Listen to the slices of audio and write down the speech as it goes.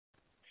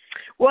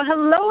Well,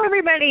 hello,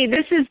 everybody.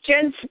 This is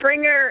Jen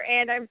Springer,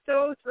 and I'm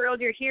so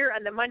thrilled you're here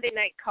on the Monday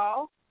Night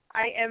Call.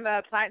 I am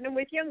Platinum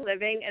with Young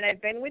Living, and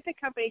I've been with the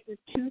company since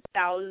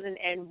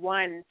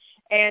 2001,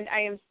 and I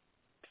am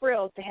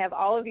thrilled to have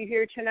all of you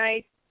here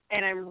tonight,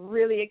 and I'm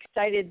really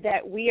excited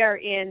that we are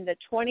in the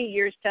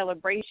 20-year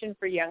celebration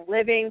for Young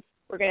Living.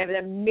 We're going to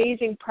have an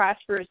amazing,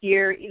 prosperous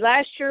year.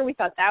 Last year, we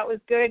thought that was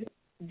good.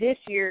 This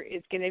year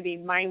is going to be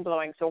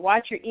mind-blowing, so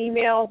watch your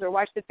emails or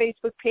watch the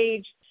Facebook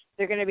page.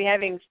 They're going to be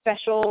having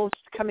specials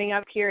coming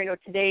up here. I know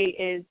today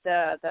is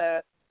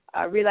the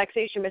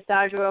relaxation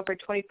massage oil for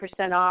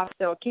 20% off.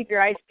 So keep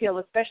your eyes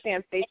peeled, especially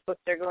on Facebook.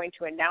 They're going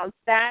to announce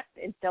that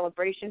in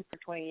celebration for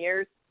 20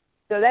 years.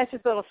 So that's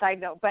just a little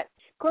side note. But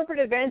corporate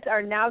events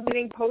are now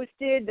getting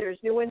posted. There's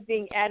new ones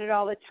being added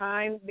all the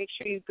time. Make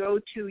sure you go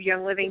to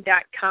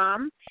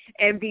youngliving.com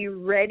and be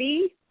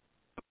ready.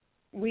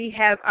 We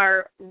have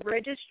our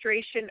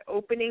registration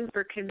opening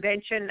for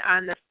convention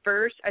on the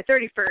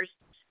 31st.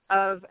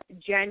 Of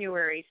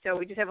January. So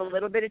we just have a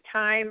little bit of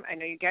time. I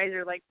know you guys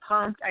are like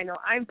pumped. I know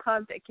I'm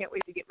pumped. I can't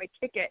wait to get my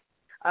ticket.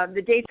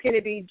 The date's going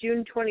to be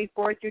June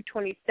 24th through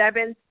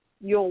 27th.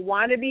 You'll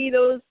want to be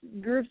those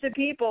groups of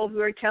people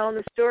who are telling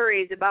the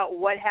stories about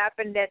what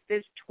happened at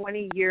this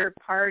 20-year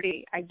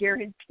party. I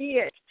guarantee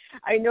it.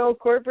 I know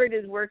corporate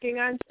is working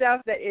on stuff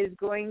that is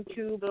going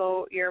to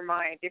blow your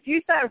mind. If you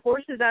saw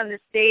horses on the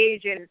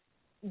stage and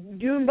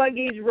dune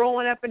buggies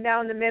rolling up and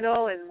down the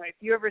middle, and if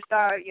you ever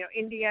saw,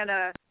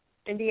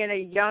 Indiana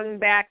Young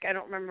back, I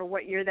don't remember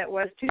what year that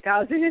was,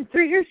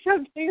 2003 or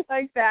something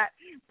like that.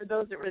 For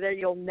those that were there,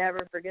 you'll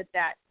never forget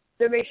that.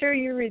 So make sure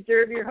you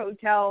reserve your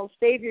hotel,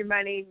 save your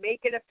money, make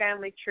it a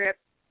family trip.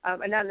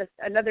 And on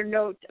another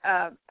note,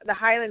 the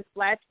Highland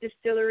Flats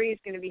Distillery is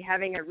going to be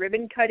having a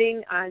ribbon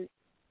cutting on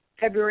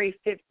February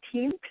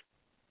 15th.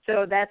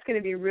 So that's going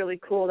to be really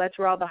cool. That's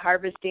where all the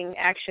harvesting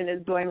action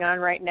is going on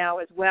right now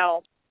as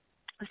well.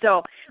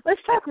 So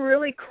let's talk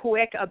really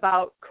quick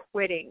about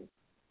quitting.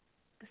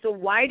 So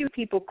why do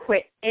people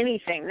quit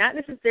anything? Not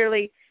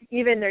necessarily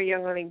even their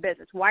Young Living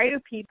business. Why do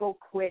people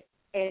quit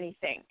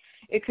anything?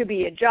 It could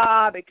be a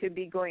job. It could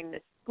be going to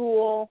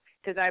school,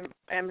 because I'm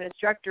an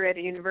instructor at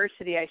a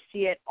university. I see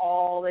it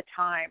all the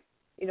time.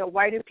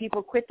 Why do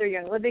people quit their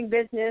Young Living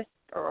business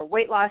or a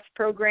weight loss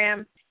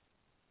program?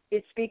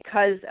 It's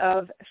because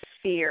of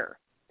fear.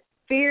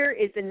 Fear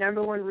is the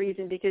number one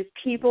reason, because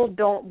people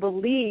don't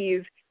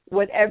believe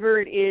whatever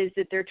it is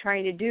that they're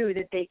trying to do,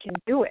 that they can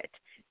do it.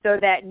 So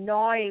that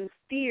gnawing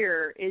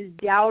fear is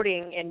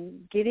doubting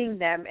and getting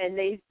them, and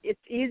it's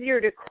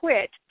easier to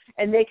quit,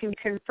 and they can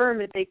confirm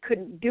that they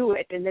couldn't do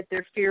it and that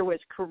their fear was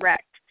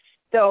correct.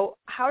 So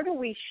how do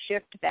we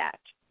shift that?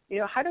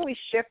 How do we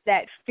shift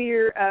that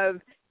fear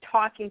of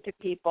talking to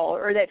people,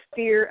 or that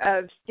fear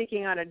of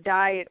sticking on a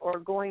diet or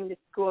going to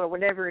school or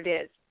whatever it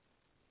is?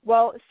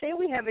 Well, say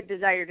we have a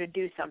desire to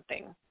do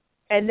something,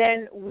 and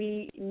then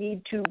we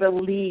need to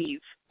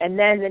believe, and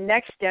then the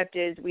next step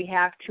is we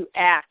have to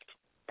act.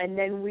 And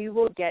then we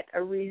will get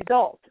a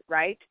result,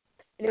 right?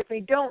 And if we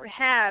don't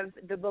have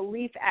the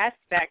belief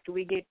aspect,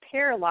 we get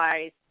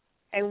paralyzed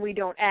and we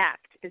don't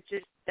act. That's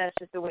just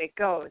the way it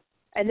goes.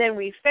 And then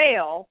we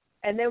fail,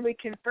 and then we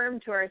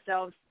confirm to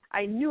ourselves,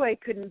 I knew I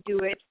couldn't do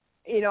it.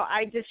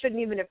 I just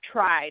shouldn't even have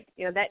tried,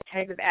 that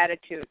type of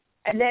attitude.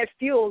 And that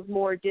fuels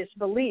more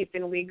disbelief,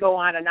 and we go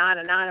on and on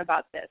and on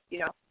about this,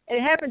 And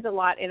it happens a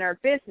lot in our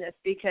business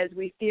because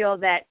we feel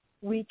that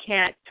we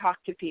can't talk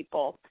to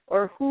people,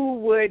 or who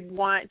would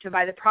want to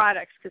buy the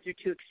products because they're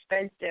too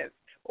expensive,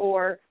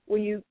 or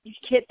when you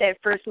hit that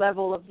first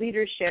level of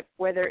leadership,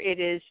 whether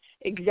it is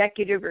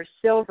executive or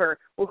silver,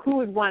 well, who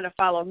would want to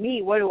follow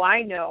me? What do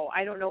I know?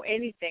 I don't know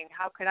anything.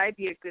 How could I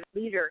be a good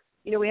leader?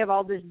 We have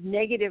all this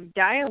negative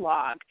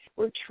dialogue.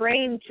 We're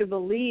trained to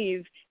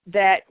believe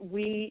that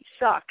we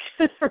suck,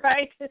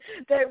 right?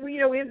 That we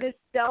have this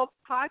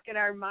self-talk in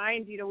our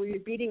mind. We're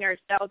beating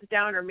ourselves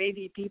down, or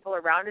maybe people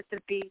around us have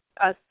beat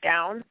us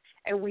down,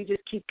 and we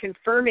just keep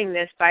confirming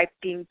this by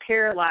being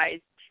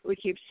paralyzed. We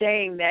keep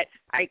saying that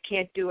I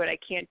can't do it, I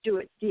can't do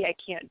it. See, I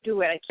can't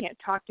do it, I can't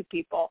talk to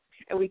people,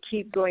 and we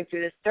keep going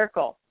through this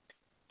circle.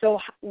 So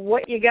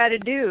what you got to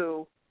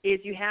do is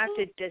you have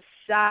to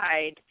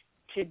decide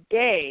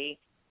today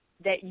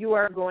that you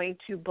are going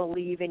to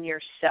believe in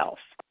yourself.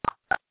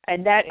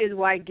 And that is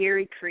why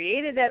Gary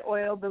created that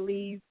oil,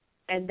 Believe,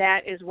 and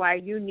that is why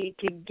you need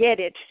to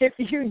get it if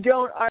you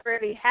don't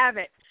already have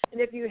it.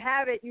 And if you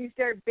have it, you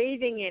start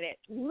bathing in it,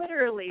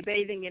 literally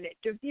bathing in it.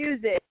 Diffuse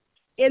it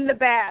in the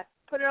bath,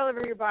 put it all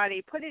over your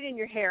body, put it in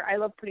your hair. I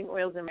love putting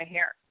oils in my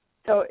hair.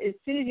 So as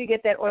soon as you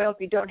get that oil, if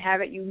you don't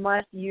have it, you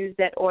must use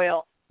that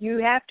oil. You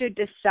have to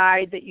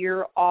decide that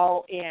you're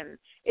all in.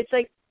 It's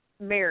like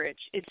marriage.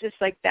 It's just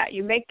like that.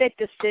 You make that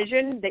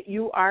decision that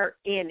you are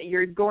in.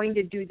 You're going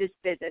to do this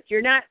business.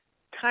 You're not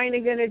kind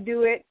of going to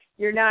do it.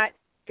 You're not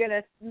going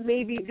to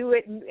maybe do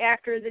it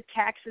after the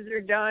taxes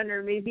are done,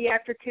 or maybe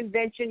after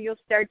convention you'll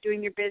start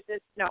doing your business.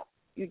 No,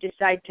 you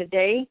decide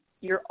today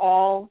you're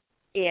all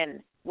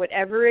in.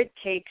 Whatever it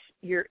takes,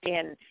 you're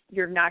in.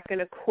 You're not going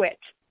to quit.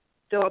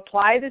 So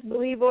apply this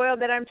Believe oil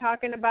that I'm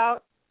talking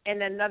about.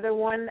 And another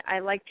one I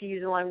like to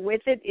use along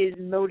with it is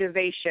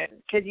motivation,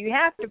 because you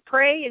have to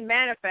pray and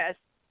manifest,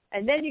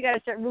 and then you got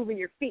to start moving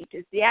your feet.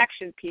 It's the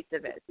action piece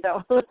of it.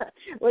 So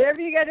whatever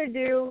you got to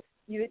do,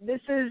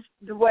 this is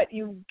what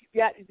you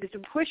got to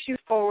push you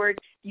forward.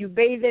 You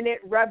bathe in it,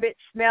 rub it,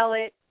 smell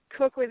it,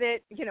 cook with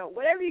it,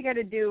 whatever you got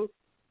to do,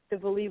 the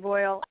believe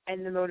oil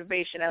and the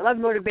motivation. I love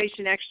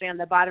motivation actually on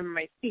the bottom of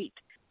my feet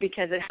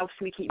because it helps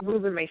me keep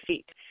moving my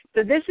feet.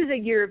 So this is a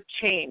year of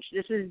change.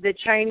 This is the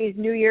Chinese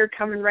New Year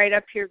coming right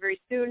up here very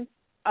soon,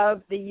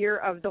 of the year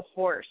of the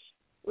horse,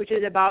 which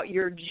is about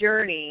your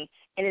journey,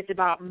 and it's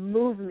about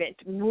movement,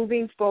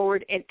 moving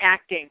forward and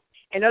acting.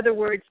 In other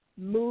words,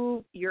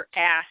 move your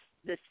ass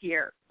this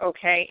year,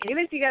 okay? And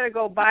even if you got to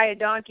go buy a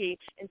donkey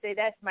and say,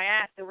 that's my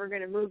ass and we're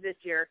going to move this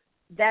year,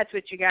 that's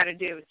what you got to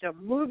do. So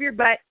move your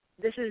butt.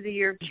 This is the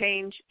year of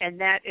change,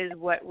 and that is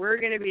what we're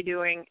going to be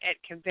doing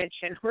at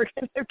convention. We're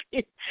going to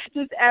be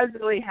just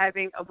absolutely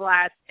having a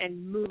blast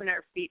and moving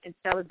our feet and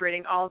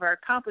celebrating all of our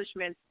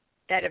accomplishments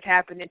that have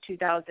happened in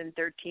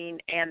 2013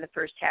 and the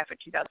first half of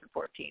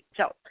 2014.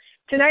 So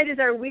tonight is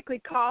our weekly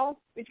call.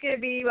 It's going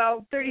to be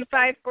about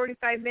 35,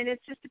 45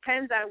 minutes. Just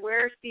depends on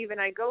where Steve and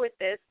I go with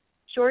this.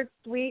 Short,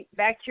 sweet,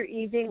 back to your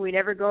evening. We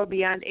never go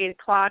beyond 8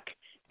 o'clock.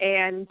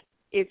 And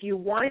if you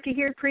wanted to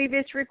hear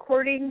previous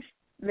recordings,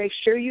 make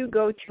sure you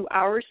go to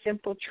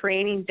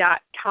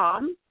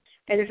OurSimpleTraining.com.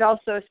 And there's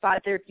also a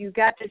spot there if you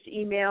got this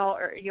email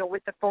or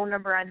with the phone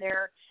number on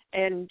there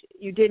and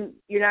you're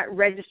not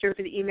registered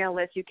for the email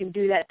list, you can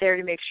do that there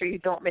to make sure you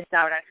don't miss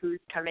out on who's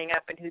coming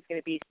up and who's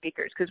going to be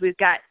speakers, because we've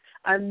got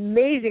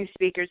amazing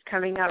speakers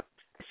coming up,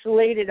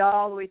 slated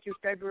all the way through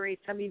February,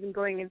 some even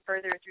going in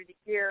further through the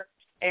year.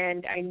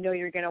 And I know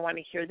you're going to want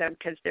to hear them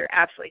because they're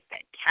absolutely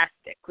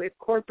fantastic. We have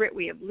corporate,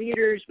 we have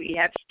leaders, we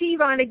have Steve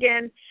on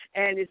again,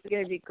 and it's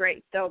going to be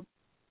great. So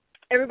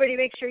everybody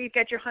make sure you've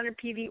got your 100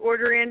 PV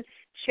order in,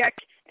 check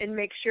and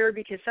make sure,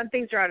 because some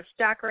things are out of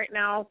stock right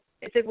now.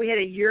 It's like we had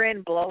a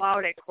year-end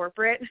blowout at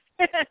corporate,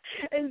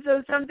 and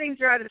so some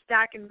things are out of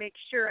stock, and make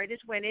sure. I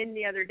just went in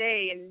the other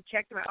day and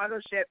checked my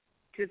auto ship,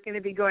 because it's going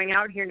to be going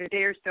out here in a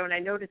day or so, and I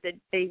noticed that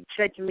they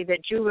said to me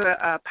that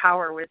Juba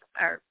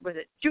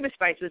Juba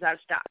Spice was out of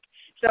stock.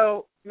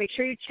 So make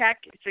sure you check.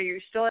 So you're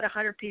still at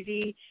 100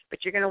 PV,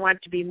 but you're going to want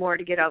it to be more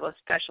to get all those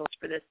specials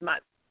for this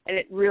month. And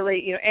it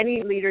really,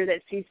 any leader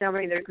that sees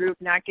somebody in their group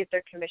not get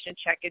their commission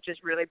check, it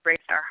just really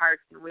breaks our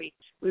hearts. And we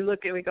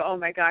look and we go, oh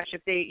my gosh,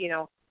 if they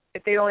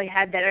only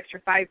had that extra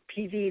 5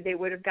 PV, they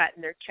would have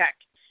gotten their check.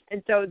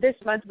 And so this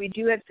month we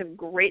do have some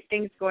great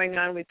things going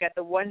on. We've got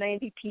the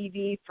 190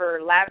 PV for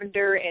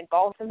lavender and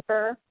balsam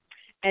fir.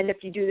 And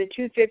if you do the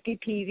 250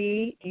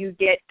 PV, you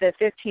get the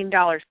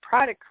 $15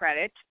 product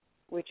credit,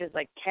 which is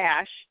like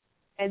cash.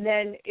 And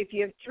then if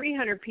you have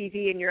 300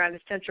 PV and you're on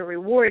Essential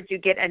Rewards, you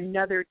get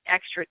another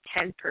extra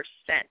 10%.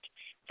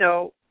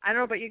 So I don't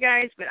know about you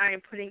guys, but I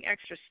am putting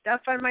extra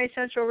stuff on my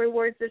Essential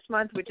Rewards this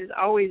month, which is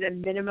always a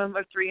minimum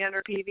of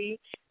 300 PV,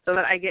 so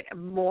that I get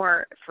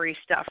more free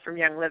stuff from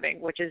Young Living,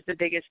 which is the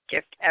biggest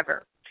gift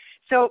ever.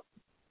 So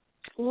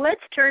let's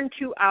turn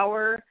to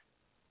our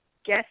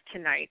guest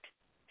tonight,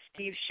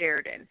 Steve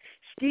Sheridan.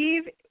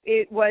 Steve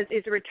is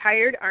a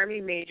retired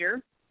Army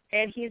major,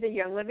 and he's a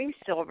Young Living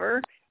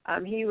Silver.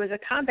 He was a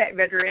combat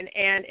veteran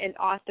and an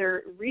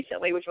author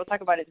recently, which we'll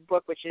talk about his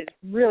book, which is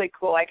really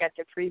cool. I got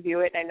to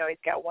preview it, and I know he's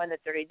got one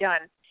that's already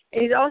done.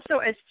 And he's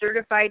also a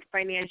certified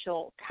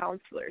financial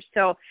counselor.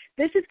 So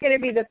this is going to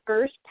be the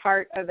first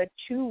part of a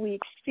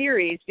 2-week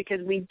series,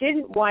 because we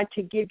didn't want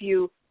to give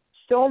you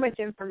so much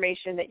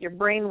information that your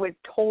brain would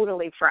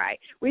totally fry.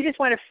 We just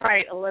want to fry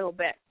it a little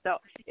bit. So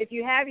if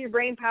you have your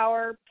brain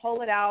power,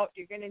 pull it out.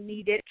 You're going to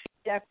need it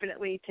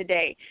definitely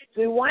today.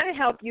 So we want to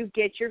help you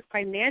get your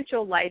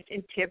financial life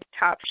in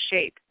tip-top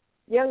shape.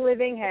 Young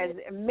Living has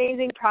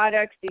amazing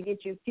products to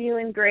get you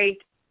feeling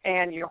great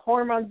and your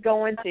hormones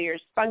going, so you're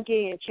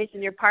spunky and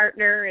chasing your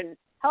partner and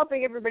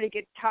helping everybody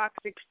get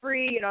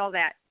toxic-free and all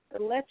that.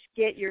 But let's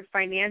get your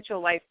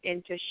financial life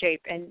into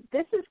shape. And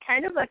this is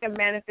kind of like a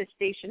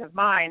manifestation of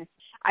mine.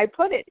 I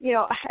put it,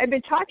 I've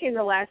been talking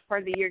the last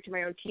part of the year to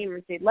my own team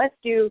and say, let's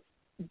do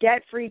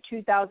debt-free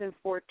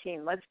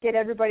 2014. Let's get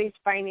everybody's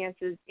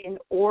finances in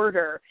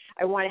order.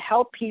 I want to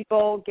help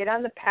people get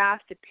on the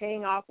path to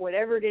paying off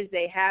whatever it is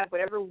they have,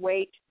 whatever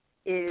weight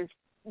is,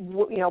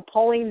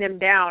 pulling them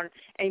down,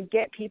 and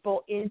get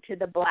people into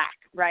the black,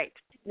 right?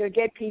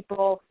 Get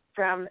people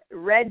from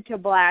red to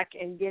black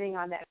and getting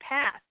on that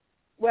path.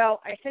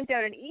 Well, I sent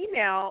out an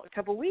email a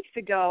couple weeks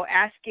ago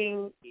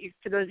asking,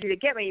 for those of you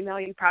that get my email,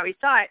 you probably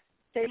saw it,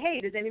 said,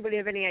 hey, does anybody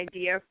have any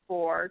idea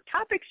for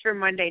topics for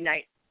Monday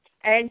night?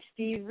 And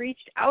Steve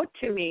reached out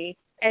to me,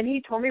 and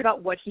he told me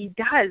about what he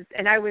does.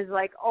 And I was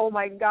like, oh,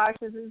 my gosh,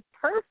 this is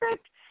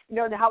perfect,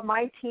 to help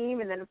my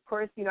team. And then, of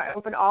course, I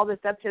opened all this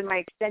up to my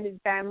extended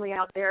family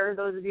out there,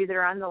 those of you that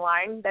are on the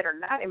line that are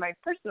not in my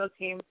personal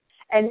team.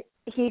 And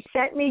he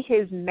sent me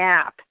his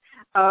map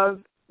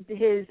of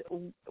his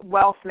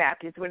wealth map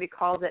is what he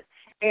calls it.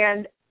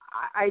 And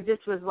I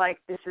just was like,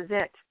 this is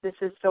it. This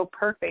is so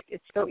perfect.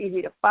 It's so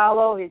easy to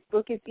follow. His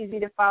book is easy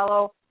to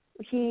follow.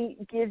 he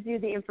gives you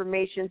the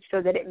information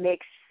so that it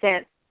makes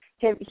sense.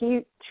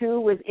 He too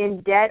was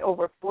in debt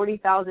over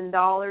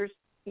 $40,000.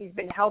 He's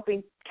been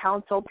helping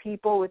counsel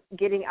people with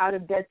getting out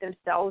of debt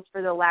themselves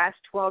for the last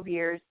 12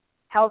 years,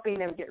 helping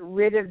them get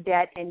rid of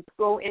debt and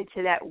go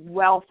into that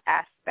wealth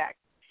aspect.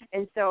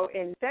 And so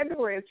in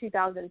February of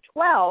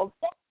 2012,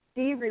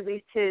 Steve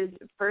released his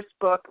first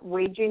book,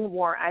 Waging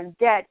War on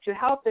Debt, to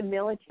help the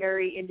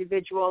military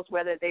individuals,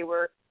 whether they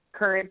were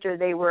current or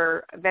they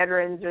were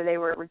veterans or they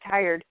were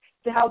retired,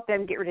 to help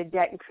them get rid of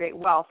debt and create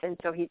wealth. And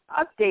so he's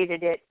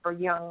updated it for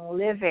Young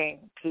Living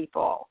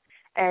people.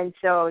 And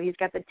so he's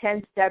got the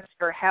 10 steps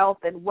for health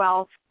and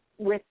wealth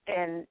with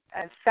an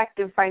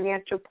effective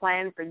financial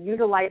plan for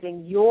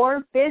utilizing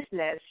your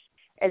business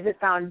as a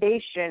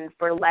foundation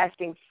for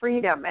lasting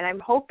freedom. And I'm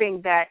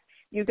hoping that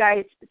you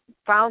guys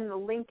found the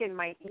link in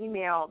my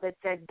email that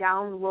said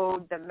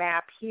download the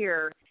map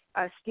here.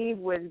 Steve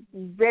was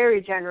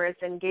very generous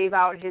and gave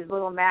out his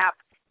little map.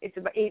 It's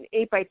about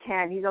 8 by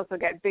 10. He's also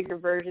got bigger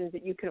versions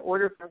that you can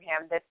order from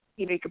him that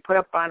you could put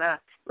up on a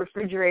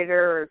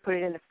refrigerator or put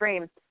it in the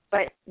frame.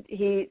 But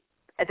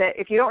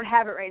if you don't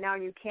have it right now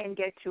and you can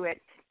get to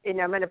it, and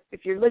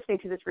if you're listening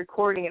to this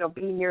recording, it'll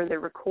be near the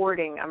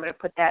recording. I'm going to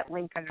put that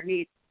link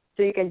underneath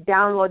so you can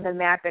download the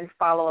map and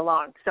follow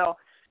along. So,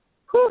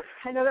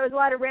 I know that was a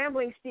lot of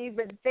rambling, Steve,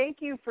 but thank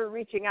you for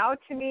reaching out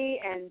to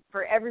me, and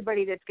for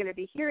everybody that's going to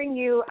be hearing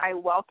you, I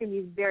welcome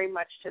you very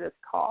much to this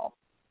call.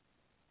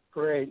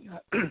 Great.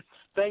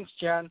 Thanks,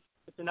 Jen.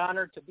 It's an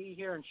honor to be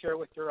here and share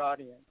with your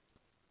audience.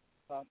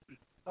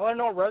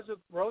 Eleanor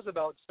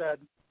Roosevelt said,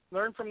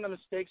 "Learn from the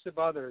mistakes of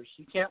others.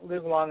 You can't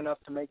live long enough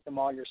to make them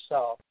all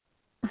yourself."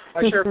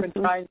 I've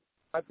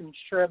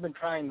been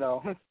trying,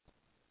 though.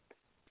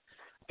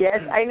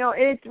 Yes, I know.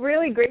 It's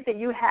really great that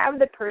you have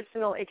the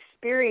personal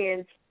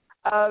experience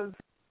of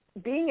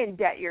being in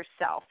debt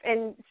yourself.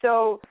 And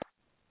so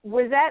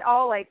was that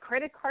all like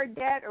credit card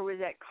debt, or was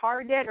that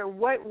car debt, or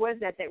what was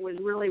that was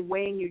really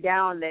weighing you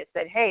down that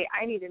said, hey,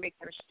 I need to make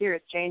some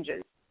serious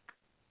changes?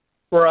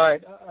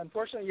 Right.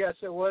 Unfortunately, yes,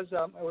 it was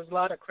a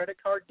lot of credit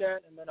card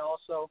debt, and then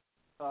also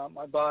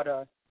I bought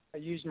a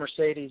used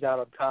Mercedes out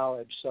of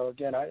college. So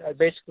again, I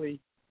basically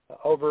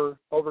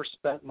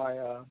overspent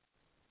my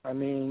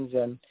means,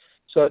 and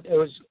so it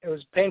was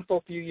a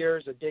painful few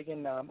years of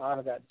digging out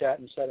of that debt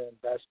instead of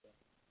investing.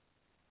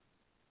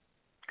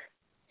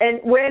 And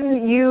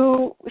when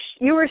you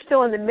were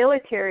still in the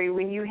military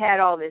when you had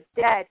all this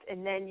debt,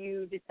 and then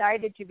you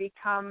decided to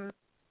become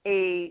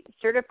a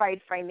certified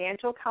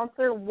financial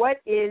counselor, what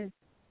is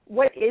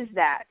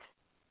that?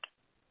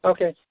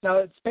 Okay, now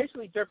it's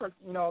basically different.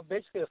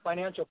 Basically a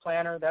financial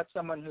planner, that's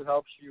someone who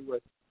helps you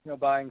with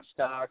buying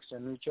stocks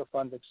and mutual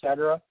funds,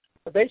 etc.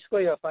 But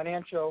basically a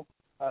financial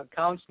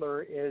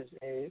counselor is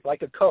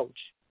like a coach.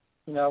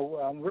 In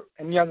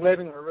Young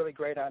Living, we're really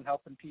great on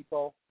helping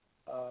people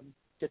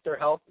get their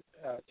health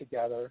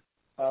together,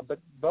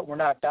 but we're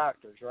not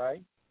doctors,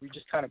 right? We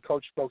just kind of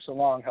coach folks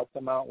along, help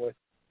them out with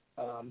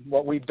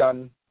what we've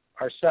done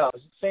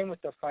ourselves. Same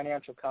with the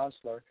financial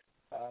counselor.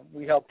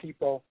 We help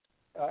people,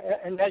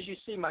 and as you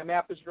see, my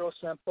map is real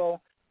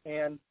simple,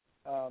 and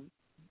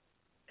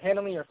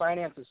handling your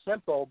finances is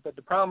simple, but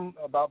the problem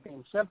about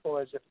being simple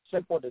is if it's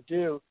simple to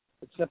do,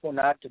 it's simple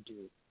not to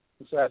do.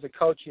 And so as a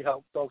coach, you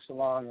help folks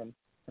along and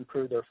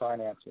improve their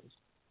finances.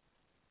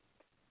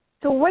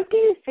 So what do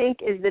you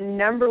think is the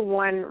number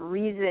one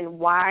reason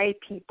why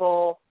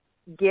people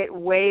get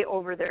way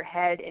over their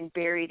head and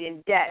buried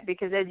in debt?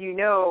 Because as you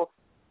know,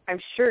 I'm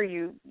sure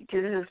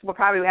because this is what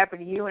probably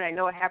happened to you, and I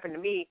know it happened to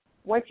me,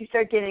 once you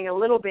start getting a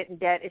little bit in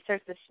debt, it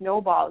starts to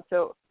snowball.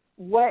 So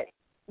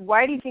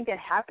why do you think that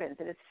happens?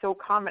 And it's so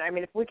common. I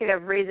mean, if we could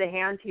have raised a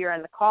hand here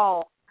on the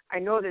call, I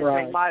know there's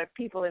right. a lot of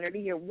people that are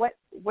here. What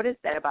is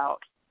that about?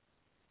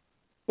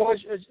 Well,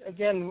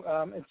 again,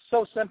 it's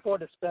so simple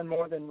to spend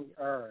more than we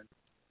earn.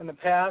 In the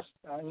past,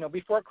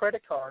 before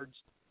credit cards,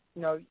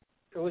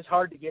 it was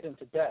hard to get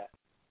into debt.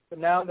 But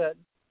now that,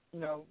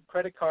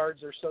 credit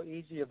cards are so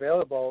easy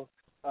available,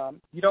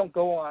 you don't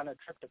go on a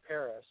trip to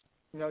Paris.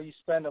 You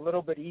spend a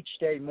little bit each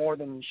day more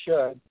than you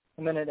should,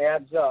 and then it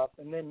adds up,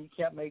 and then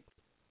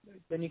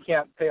you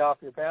can't pay off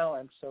your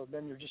balance, so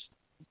then you're just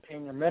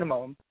paying your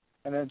minimum,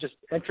 and then just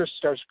interest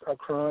starts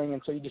accruing,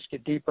 and so you just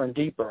get deeper and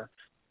deeper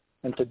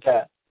into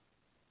debt.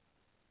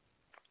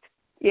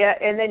 Yeah,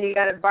 and then you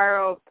got to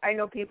borrow. I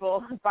know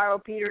people borrow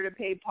Peter to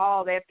pay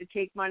Paul. They have to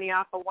take money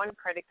off of one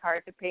credit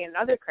card to pay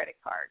another credit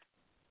card,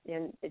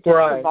 and it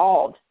just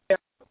evolved. Yeah,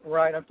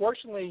 right.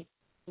 Unfortunately,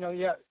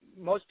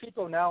 most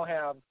people now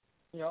have,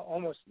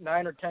 almost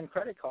 9 or 10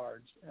 credit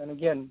cards, and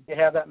again, they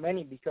have that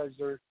many because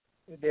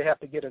they have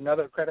to get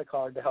another credit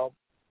card to help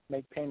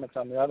make payments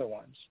on the other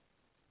ones.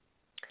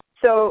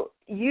 So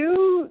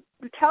you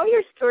tell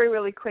your story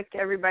really quick to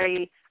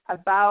everybody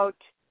about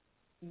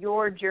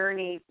your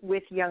journey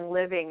with Young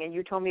Living, and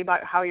you told me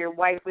about how your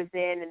wife was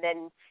in, and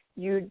then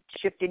you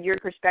shifted your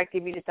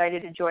perspective. You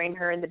decided to join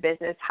her in the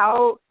business.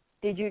 How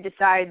did you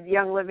decide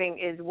Young Living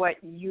is what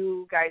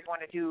you guys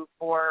want to do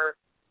for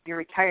your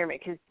retirement?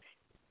 Because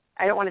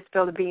I don't want to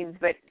spill the beans,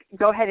 but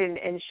go ahead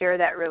and share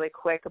that really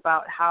quick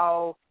about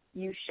how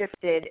you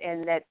shifted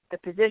and that the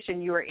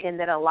position you were in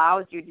that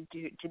allows you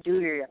to do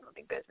your Young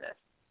Living business.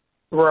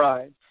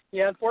 Right.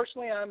 Yeah.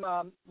 Unfortunately,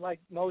 I'm like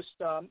most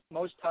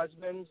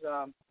husbands.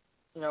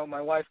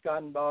 My wife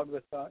got involved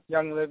with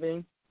Young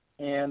Living,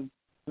 and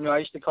I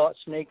used to call it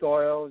snake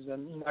oils,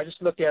 and I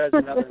just looked at it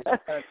as another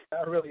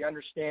not really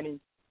understanding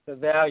the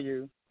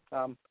value.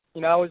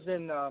 I was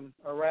in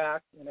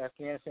Iraq and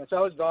Afghanistan, so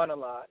I was gone a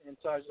lot, and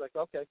so I was like,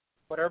 okay,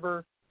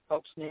 whatever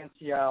helps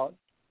Nancy out.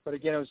 But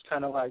again, it was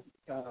kind of like,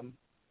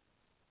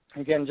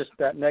 again, just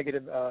that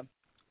negative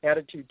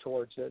attitude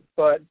towards it.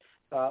 But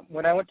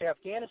when I went to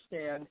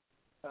Afghanistan,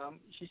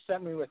 she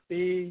sent me with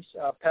Thieves,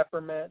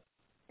 peppermint,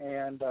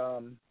 and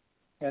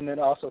then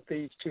also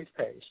Thieves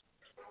toothpaste.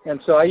 And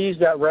so I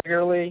used that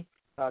regularly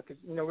because,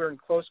 we were in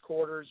close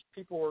quarters.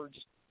 People were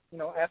just,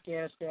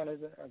 Afghanistan is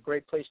a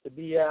great place to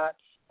be at.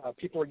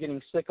 People were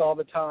getting sick all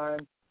the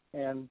time.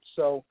 And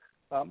so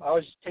I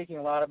was just taking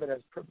a lot of it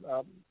as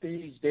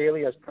Thieves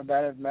daily as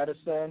preventive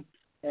medicine.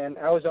 And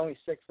I was only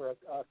sick for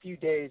a few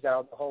days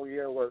out of the whole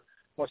year where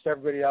most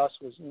everybody else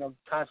was,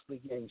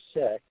 constantly getting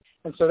sick.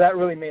 And so that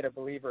really made a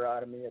believer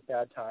out of me at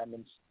that time.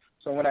 And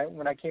so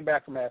when I came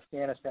back from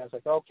Afghanistan, I was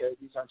like, okay,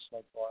 these aren't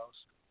snake oils.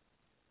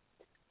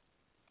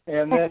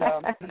 And then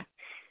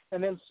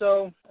and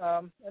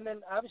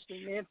then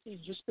obviously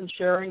Nancy's just been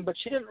sharing, but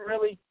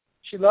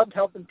she loved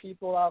helping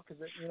people out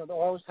because the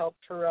oils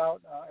helped her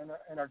out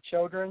and our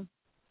children.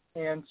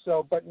 And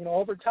so, but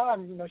over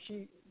time,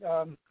 she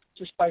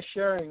just by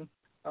sharing,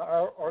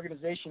 our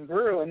organization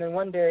grew. And then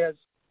one day, as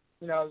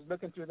I was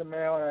looking through the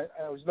mail and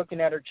I was looking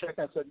at her check,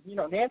 and I said,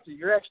 Nancy,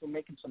 you're actually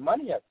making some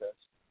money at this.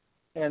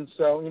 And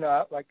so,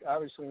 like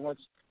obviously once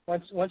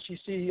you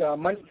see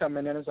money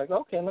coming in, it's like,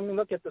 okay, let me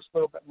look at this a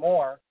little bit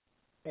more.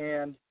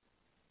 And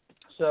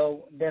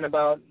so then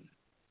about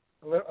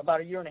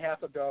a year and a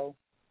half ago,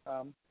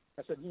 I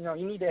said,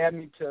 you need to add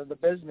me to the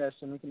business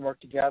and we can work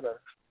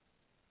together.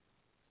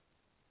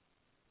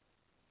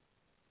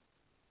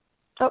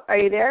 Oh, are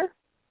you there?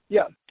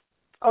 Yeah.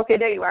 Okay,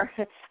 there you are.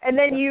 And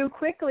then you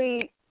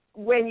quickly,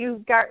 when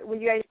you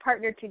guys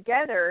partnered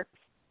together,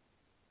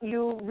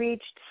 you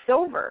reached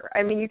silver.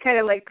 I mean, you kind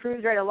of like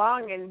cruised right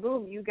along, and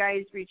boom, you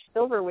guys reached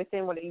silver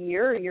within a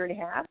year and a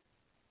half.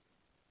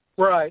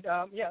 Right.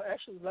 Yeah,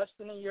 actually less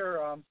than a year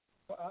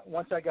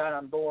once I got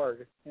on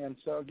board. And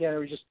so again, it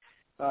was just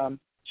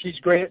she's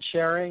great at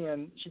sharing,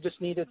 and she just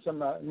needed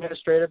some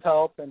administrative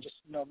help and just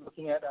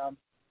looking at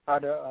how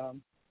to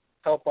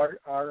help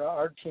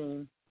our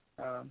team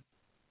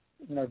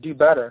do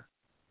better.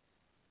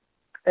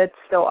 That's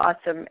so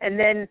awesome. And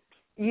then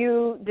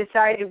you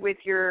decided with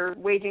your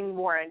waging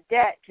war on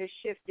debt to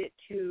shift it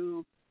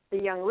to the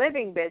Young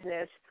Living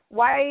business.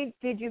 Why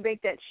did you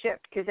make that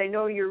shift? Because I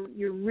know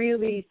you're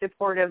really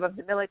supportive of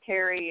the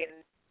military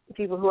and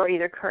people who are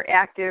either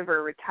active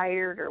or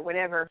retired or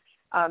whatever.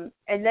 And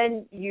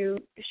then you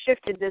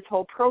shifted this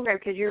whole program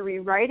because you're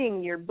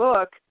rewriting your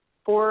book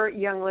for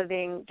Young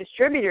Living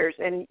distributors,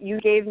 and you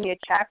gave me a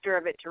chapter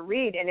of it to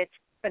read, and it's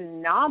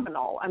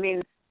phenomenal. I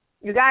mean,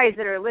 you guys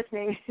that are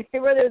listening,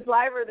 whether it's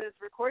live or this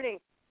recording,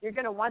 you're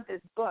going to want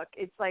this book.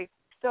 It's like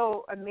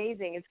so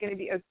amazing. It's going to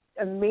be an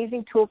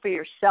amazing tool for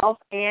yourself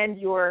and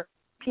your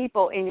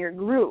people in your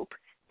group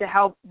to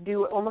help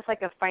do almost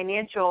like a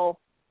financial,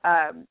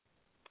 I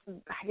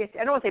guess,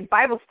 I don't want to say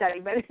Bible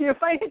study, but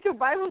financial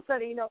Bible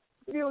study,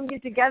 people can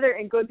get together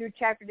and go through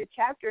chapter to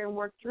chapter and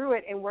work through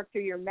it and work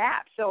through your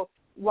map. So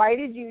why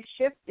did you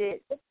shift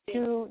it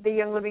to the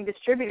Young Living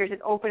distributors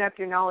and open up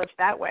your knowledge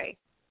that way?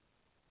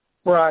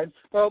 Right.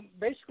 Well,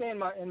 basically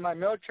in my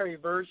military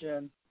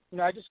version,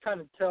 I just kind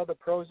of tell the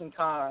pros and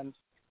cons,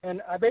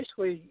 and I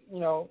basically,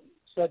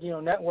 said,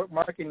 network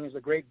marketing is a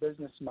great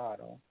business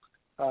model,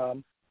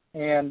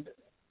 and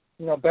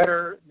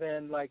better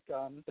than like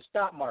the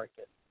stock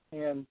market.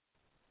 And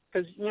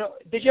because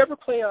did you ever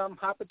play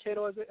hot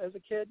potato as a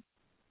kid?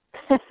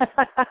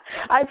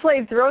 I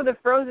played throw the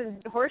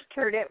frozen horse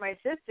turd at my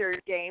sister's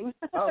game.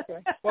 Okay.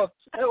 Well,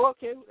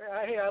 okay.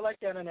 Hey, I like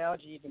that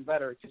analogy even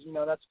better because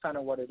that's kind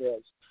of what it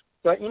is.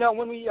 But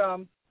when we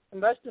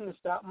invest in the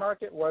stock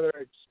market, whether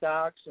it's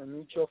stocks or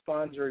mutual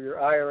funds or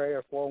your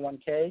IRA or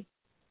 401k,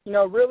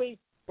 really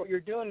what you're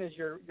doing is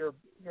you're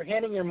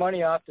handing your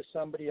money off to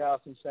somebody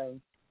else and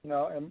saying,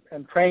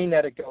 and praying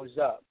that it goes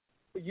up.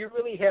 But you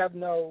really have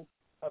no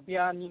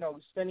beyond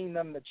sending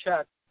them the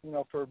check,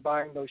 for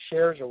buying those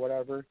shares or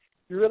whatever.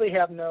 You really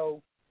have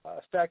no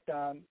effect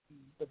on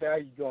the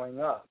value going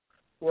up.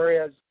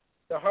 Whereas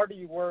the harder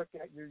you work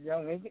at your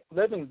Young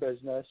Living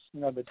business,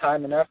 the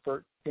time and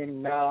effort,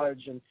 gaining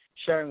knowledge and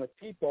sharing with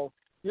people,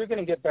 you're going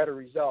to get better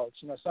results.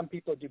 Some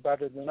people do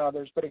better than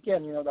others, but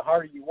again, the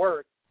harder you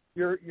work,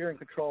 you're in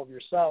control of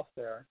yourself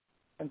there.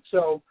 And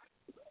so,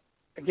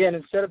 again,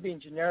 instead of being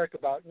generic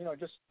about,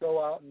 just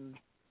go out and,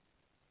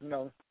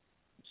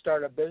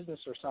 start a business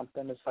or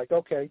something, it's like,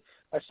 okay,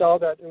 I saw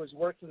that it was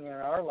working in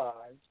our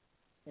lives,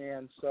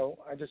 and so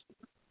I just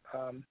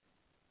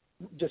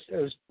it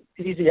was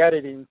easy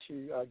editing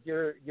to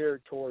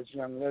gear towards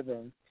Young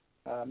Living.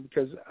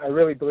 because I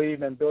really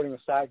believe in building a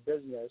side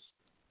business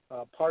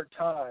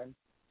part-time,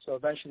 so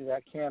eventually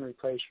that can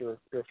replace your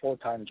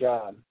full-time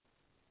job.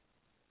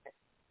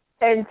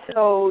 And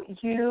so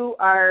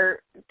are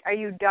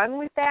you done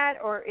with that,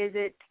 or is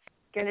it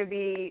going to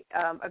be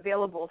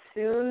available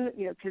soon,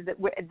 because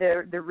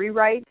the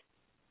rewrite?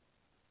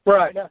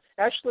 Right. Now,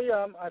 actually,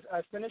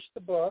 I finished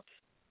the book,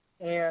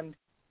 and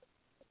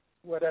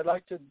what I'd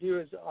like to do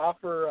is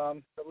offer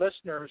the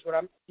listeners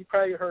you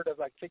probably heard of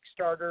like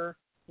Kickstarter,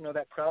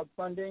 that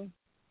crowdfunding.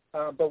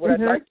 But what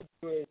I'd like to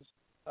do is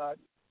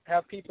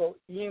have people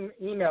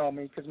email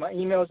me, because my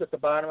email is at the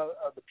bottom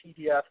of the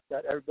PDF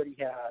that everybody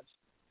has.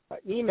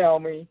 Email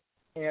me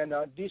and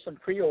do some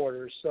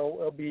pre-orders, so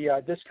it'll be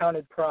a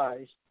discounted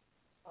price.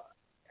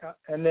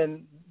 And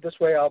then this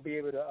way I'll be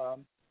able to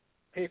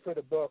pay for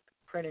the book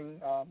printing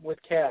with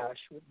cash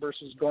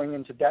versus going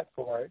into debt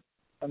for it.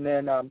 And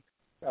then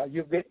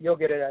you'll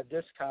get it at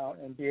a discount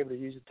and be able to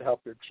use it to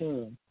help your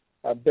team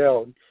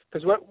build.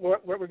 Because what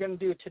we're going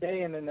to do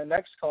today and in the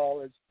next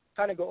call is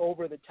kind of go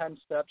over the 10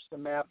 steps, the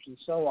maps, and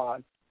so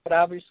on. But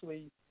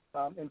obviously,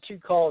 in 2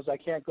 calls, I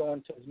can't go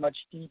into as much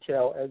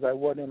detail as I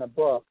would in a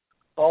book.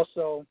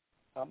 Also,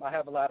 I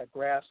have a lot of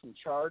graphs and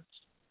charts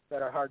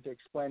that are hard to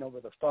explain over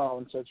the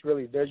phone, so it's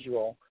really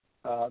visual.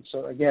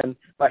 So again,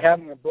 by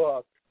having a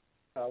book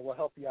will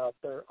help you out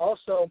there.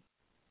 Also,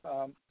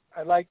 I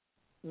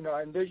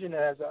envision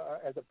it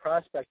as a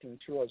prospecting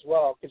tool as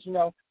well, because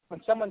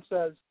when someone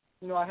says,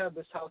 I have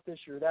this health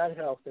issue or that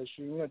health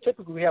issue,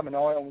 typically we have an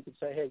oil and we could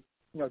say, hey,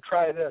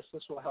 try this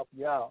will help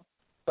you out.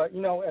 But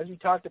as you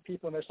talk to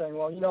people and they're saying,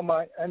 well,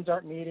 my ends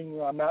aren't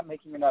meeting, I'm not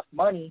making enough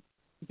money,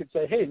 you could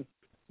say, hey,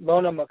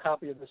 loan them a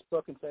copy of this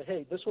book and say,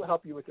 hey, this will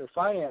help you with your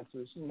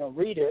finances.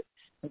 Read it,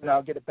 and then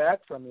I'll get it back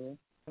from you.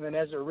 And then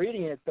as they're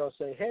reading it, they'll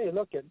say, hey,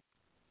 look at,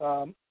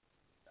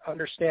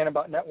 understand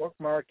about network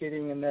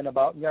marketing and then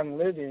about Young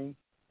Living,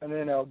 and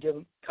then I'll give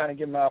them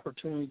an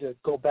opportunity to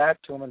go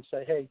back to them and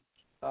say, hey,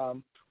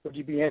 would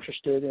you be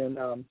interested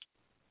in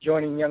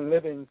joining Young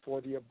Living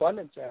for the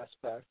abundance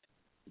aspect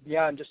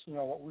beyond just,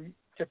 what we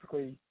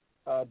typically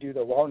do the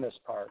wellness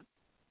part.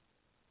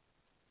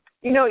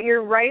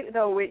 You're right,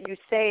 though, what you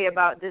say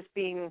about this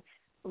being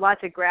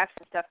lots of graphs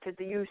and stuff, because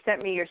you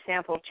sent me your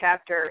sample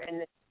chapter,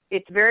 and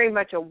it's very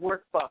much a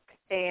workbook.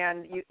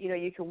 And,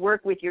 you can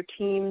work with your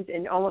teams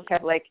and almost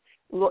have, like,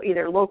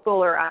 either local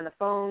or on the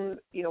phone,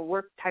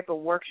 work type of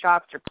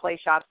workshops or play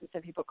shops, as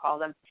some people call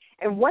them.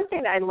 And one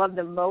thing that I love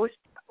the most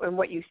in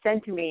what you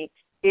sent to me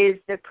is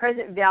the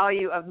present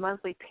value of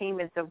monthly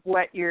payments of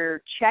what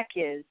your check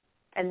is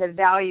and the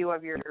value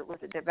of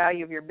the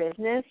value of your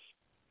business.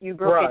 You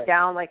broke it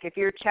down, like if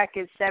your check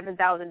is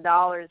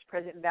 $7,000,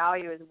 present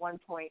value is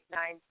 $1.96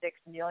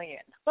 million.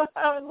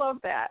 I love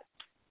that.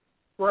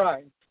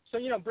 Right. So,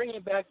 bringing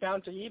it back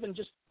down to even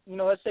just,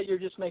 let's say you're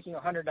just making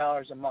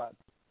 $100 a month.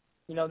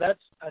 That's,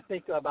 I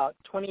think, about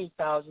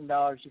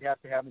 $28,000 you'd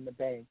have to have in the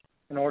bank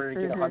in order to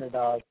get $100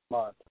 a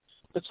month.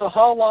 But so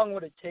how long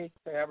would it take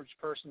the average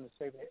person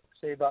to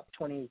save up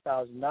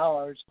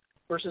 $28,000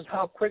 versus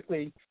how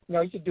quickly,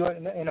 you could do it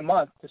in a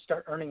month to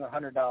start earning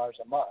 $100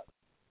 a month.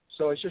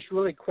 So it's just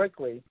really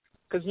quickly,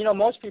 because,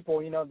 most people,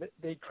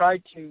 they try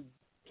to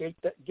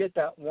get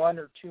that $1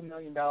 or $2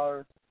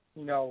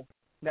 million,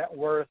 net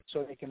worth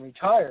so they can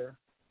retire.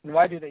 And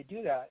why do they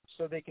do that?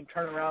 So they can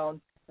turn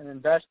around and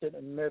invest it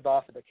and live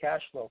off of the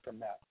cash flow from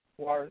that.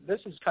 Well,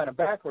 this is kind of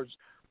backwards.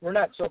 We're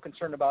not so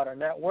concerned about our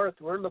net worth.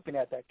 We're looking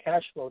at that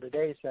cash flow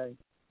today saying,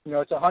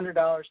 it's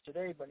 $100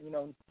 today, but,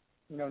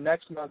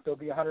 next month it'll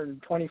be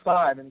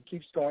 $125, and it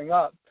keeps going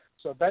up.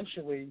 So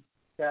eventually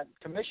that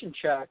commission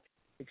check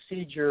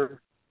exceeds your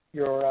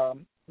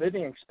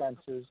living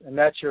expenses, and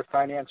that's your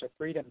financial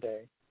freedom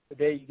day, the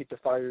day you get to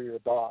fire your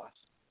boss.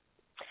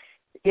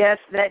 Yes,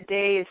 that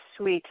day is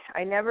sweet.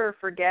 I never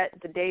forget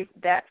the day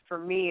that for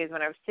me is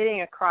when I was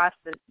sitting across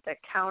the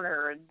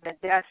counter or the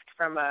desk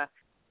from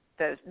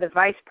the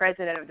vice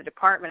president of the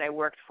department I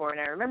worked for, and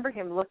I remember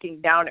him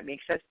looking down at me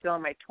because I was still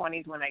in my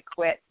 20s when I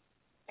quit.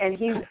 And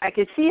I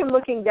could see him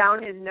looking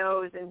down his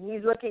nose, and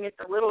he's looking at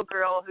the little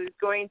girl who's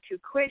going to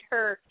quit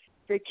her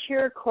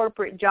secure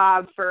corporate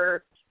job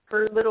for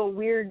her little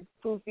weird,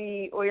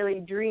 foofy, oily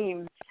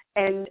dreams.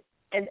 And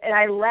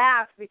I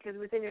laughed because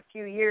within a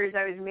few years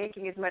I was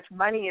making as much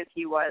money as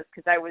he was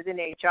because I was in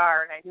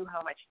HR and I knew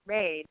how much he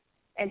made.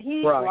 And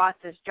he lost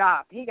his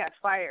job. He got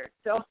fired.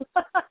 So,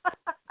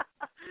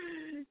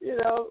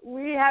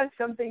 we have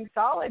something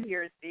solid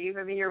here, Steve.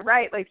 I mean, you're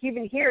right. Like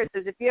even here it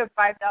says if you have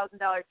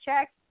 $5,000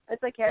 check,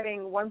 it's like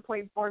having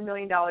 $1.4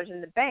 million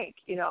in the bank.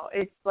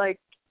 It's like,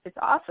 it's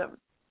awesome.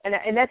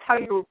 And that's how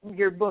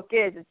your book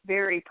is. It's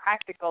very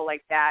practical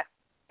like that.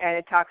 And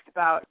it talks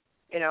about,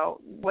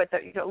 what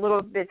the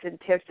little bits and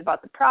tips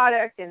about the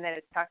product. And then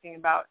it's talking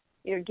about,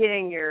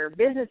 getting your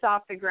business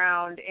off the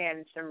ground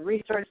and some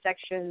resource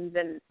sections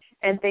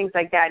and things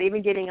like that,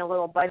 even getting a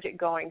little budget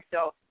going.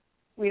 So,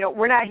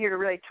 we're not here to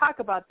really talk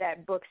about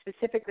that book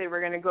specifically.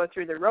 We're going to go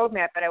through the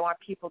roadmap, but I want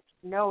people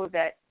to know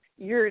that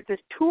this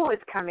tool is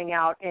coming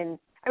out, and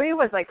I mean, it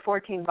was like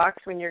 $14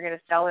 when you're going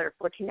to sell it, or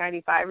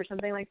 $14.95 or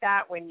something like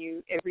that when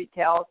you at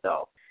retail.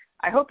 So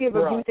I hope you have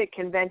a booth at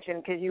convention,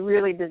 because you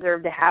really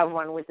deserve to have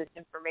one with this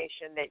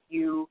information that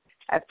you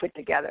have put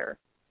together.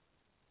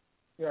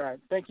 All right.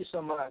 Thank you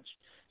so much.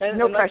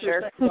 No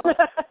pressure.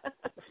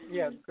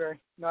 Yeah, great.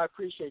 No, I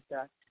appreciate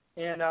that.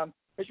 And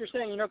as you're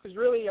saying, because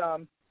really,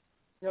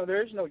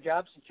 there is no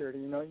job security.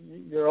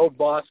 Your old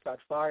boss got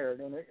fired,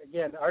 and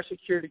again, our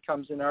security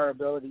comes in our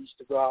abilities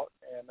to go out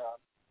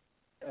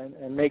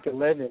and make a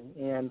living.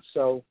 And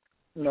so,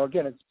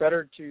 again, it's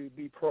better to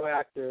be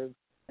proactive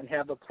and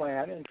have a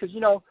plan. And because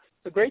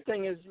the great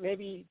thing is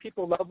maybe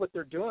people love what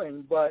they're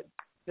doing, but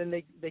then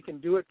they can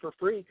do it for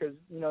free because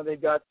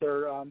they've got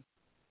their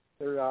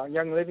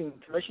Young Living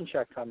commission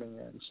check coming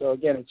in. So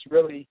again, it's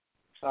really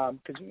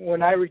because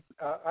when I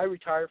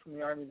retire from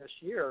the Army this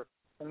year,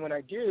 and when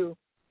I do,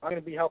 I'm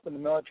going to be helping the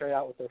military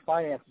out with their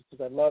finances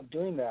because I love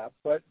doing that.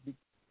 But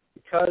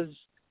because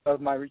of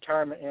my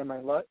retirement and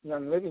my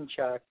Young Living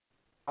check,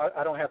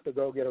 I don't have to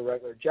go get a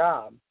regular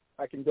job.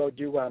 I can go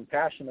do what I'm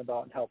passionate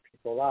about and help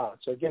people out.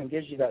 So again, it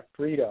gives you that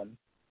freedom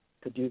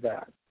to do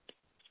that.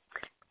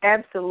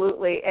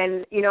 Absolutely.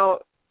 And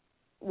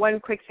one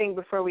quick thing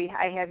before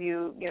I have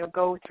you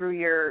go through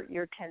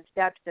your 10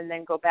 steps and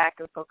then go back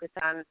and focus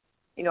on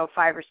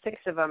 5 or 6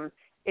 of them,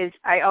 is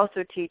I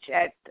also teach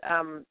at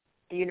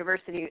the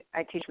university.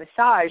 I teach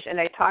massage, and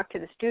I talk to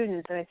the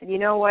students, and I said, you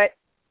know what,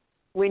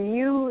 when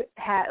you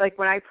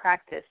when I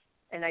practice,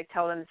 and I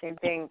tell them the same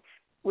thing,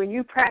 when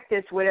you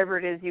practice whatever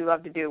it is you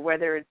love to do,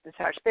 whether it's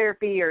massage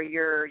therapy or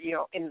you're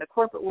in the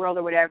corporate world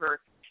or whatever,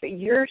 but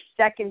your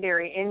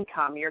secondary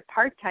income, your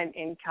part-time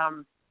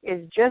income,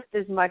 is just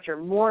as much or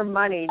more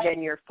money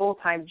than your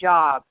full-time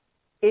job.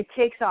 It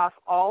takes off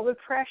all the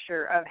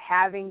pressure of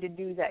having to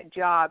do that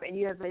job, and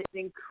you have an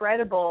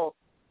incredible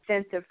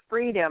sense of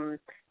freedom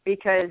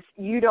because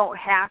you don't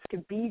have to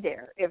be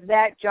there. If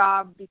that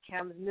job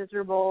becomes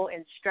miserable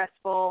and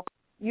stressful,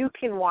 you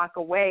can walk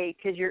away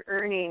because you're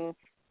earning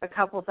a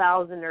couple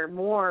thousand or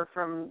more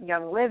from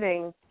Young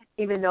Living,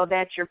 even though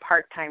that's your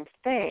part-time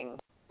thing.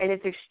 And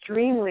it's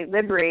extremely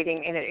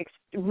liberating, and it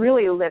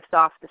really lifts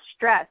off the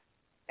stress.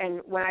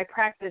 And when I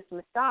practiced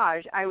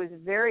massage, I was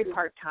very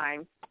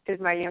part-time because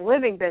my Young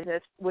Living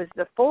business was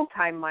the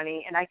full-time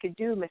money, and I could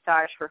do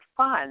massage for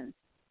fun.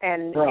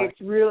 And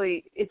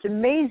it's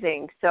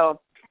amazing. So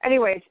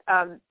anyways,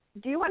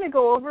 do you want to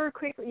go over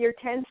quickly your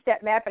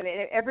 10-step map? And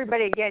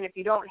everybody, again, if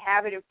you don't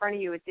have it in front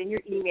of you, it's in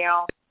your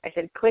email. I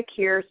said click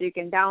here so you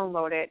can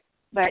download it.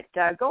 But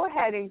go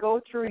ahead and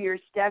go through your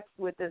steps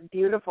with this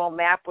beautiful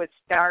map with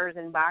stars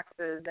and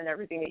boxes and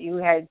everything that you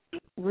had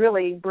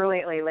really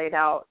brilliantly laid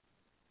out.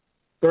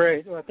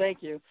 Great. Well, thank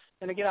you.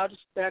 And again, I'll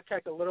just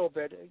backtrack a little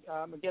bit.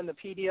 Again, the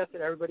PDF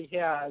that everybody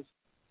has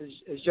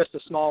is just a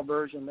small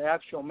version. The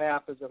actual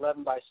map is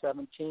 11 by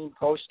 17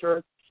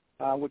 poster,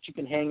 which you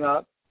can hang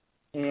up.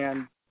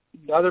 And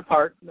the other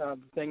part, the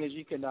thing is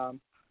you can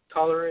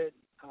color it,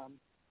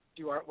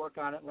 do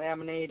artwork on it,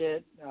 laminate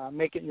it,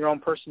 make it your own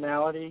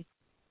personality.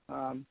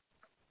 And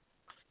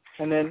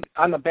then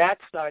on the back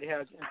side, it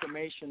has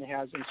information. It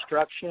has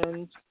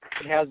instructions.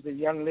 It has the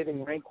Young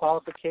Living rank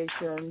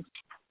qualifications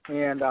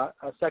and a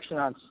section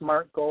on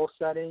SMART goal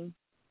setting.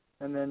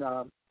 And then,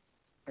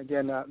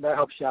 again, that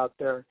helps you out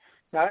there.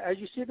 Now, as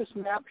you see this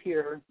map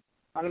here,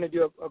 I'm going to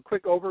do a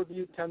quick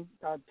overview,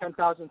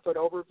 10,000-foot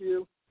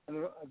overview.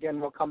 And,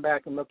 again, we'll come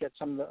back and look at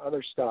some of the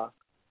other stuff.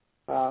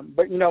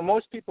 But,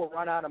 most people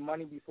run out of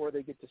money before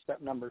they get to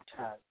step number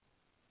 10.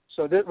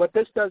 So what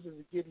this does is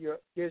it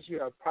gives you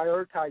a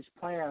prioritized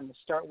plan to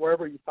start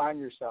wherever you find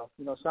yourself.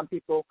 Some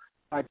people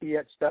might be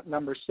at step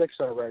number 6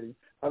 already.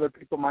 Other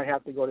people might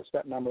have to go to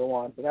step number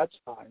 1, but that's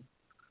fine.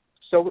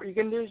 So what you're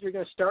going to do is you're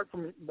going to start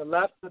from the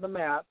left of the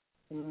map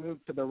and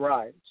move to the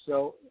right.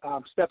 So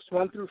steps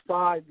 1 through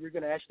 5, you're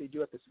going to actually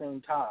do at the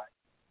same time.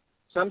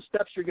 Some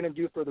steps you're going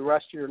to do for the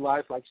rest of your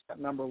life, like step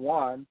number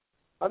 1.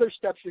 Other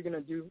steps you're going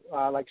to do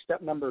like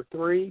step number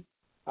 3.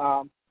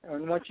 And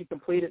once you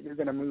complete it, you're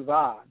going to move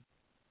on.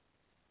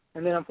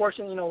 And then,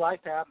 unfortunately,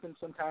 life happens.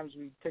 Sometimes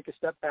we take a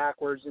step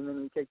backwards, and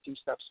then we take 2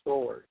 steps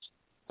forwards.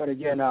 But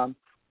again, and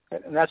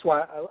that's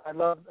why I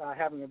love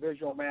having a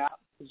visual map,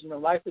 because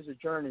life is a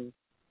journey.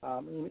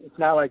 It's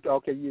not like,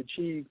 okay, you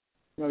achieve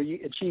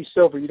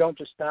silver. You don't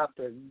just stop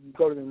there. You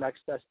go to the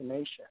next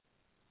destination.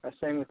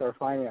 Same with our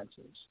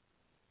finances.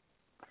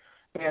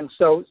 And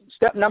so,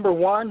 step number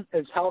 1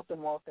 is health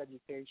and wealth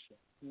education.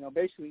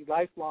 Basically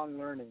lifelong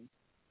learning.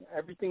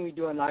 Everything we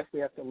do in life,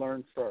 we have to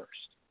learn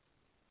first.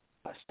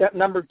 Step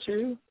number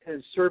 2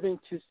 is serving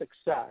to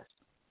success.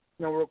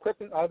 We're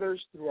equipping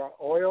others through our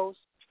oils,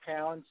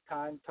 talents,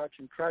 time, touch,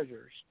 and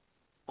treasures.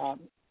 And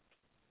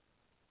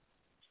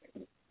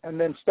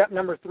then step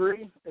number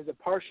 3 is a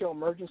partial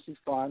emergency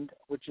fund,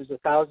 which is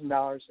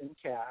 $1,000 in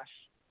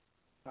cash.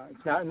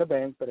 It's not in the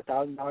bank, but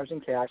 $1,000 in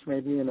cash,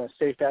 maybe in a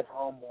safe at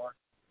home or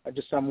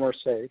just somewhere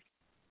safe.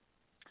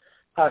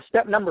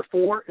 Step number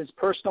 4 is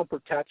personal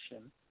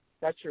protection.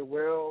 That's your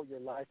will,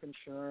 your life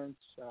insurance,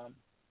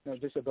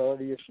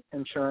 disability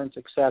insurance,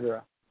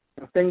 etc.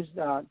 Things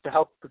to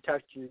help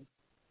protect you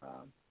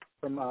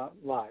from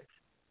Live.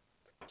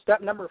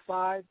 Step number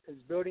 5 is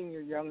building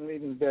your Young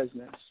Living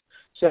business.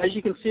 So as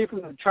you can see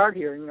from the chart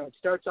here, it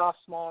starts off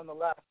small on the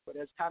left, but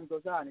as time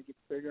goes on, it gets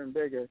bigger and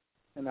bigger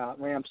and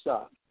ramps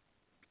up.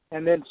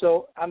 And then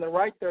so on the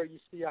right there, you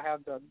see I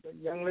have the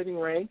Young Living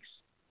ranks.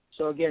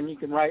 So again, you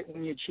can write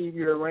when you achieve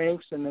your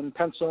ranks and then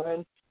pencil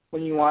in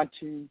when you want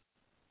to,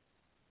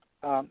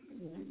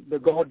 the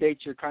goal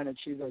dates you're trying to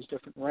achieve those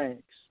different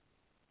ranks.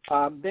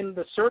 Then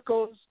the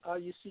circles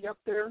you see up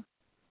there,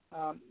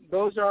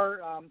 those are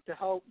to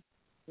help,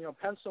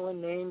 pencil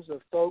in names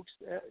of folks,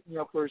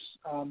 for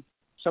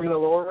some of the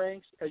lower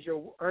ranks as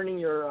you're earning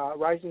your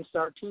Rising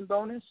Star Team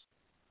bonus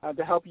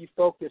to help you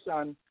focus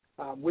on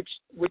which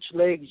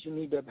legs you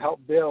need to help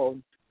build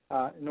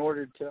in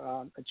order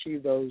to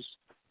achieve those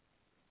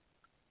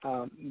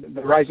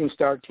the Rising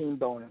Star Team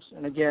bonus.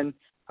 And again,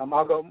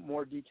 I'll go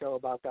more detail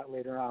about that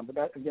later on.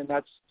 But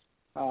that's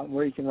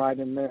where you can write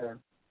in there.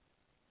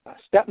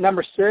 Step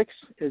number 6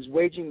 is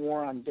waging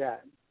war on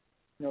debt.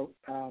 You're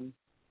going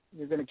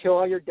to kill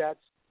all your debts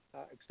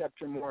except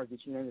your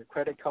mortgage. Your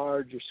credit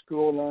cards, your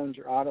school loans,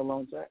 your auto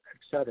loans, et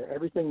cetera.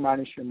 Everything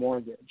minus your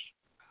mortgage.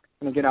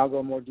 And again, I'll go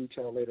in more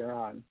detail later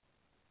on.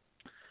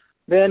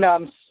 Then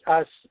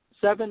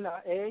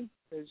 7A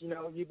is,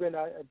 you've been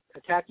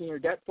attacking your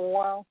debt for a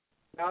while.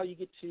 Now you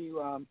get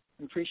to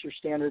increase your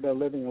standard of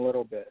living a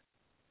little bit.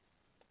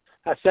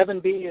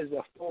 7B is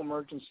a full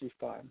emergency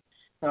fund.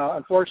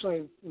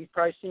 Unfortunately, we've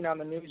probably seen on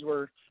the news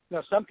where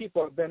some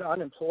people have been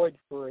unemployed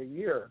for a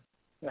year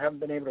and haven't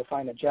been able to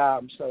find a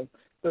job. So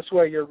this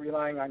way you're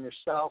relying on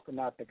yourself and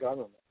not the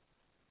government.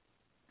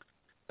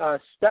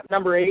 Step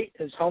number 8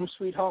 is home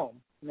sweet home.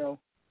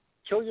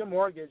 Kill your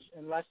mortgage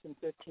in less than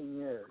 15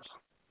 years.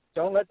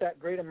 Don't let that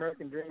great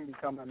American dream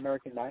become an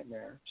American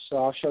nightmare. So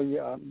I'll show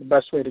you the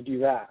best way to do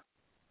that.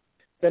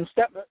 Then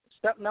step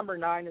number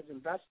 9 is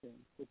investing,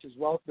 which is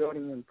wealth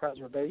building and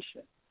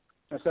preservation.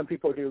 Now, some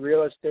people do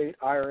real estate,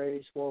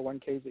 IRAs,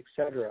 401ks,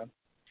 etc.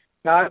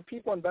 Now, I have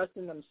people invest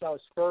in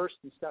themselves first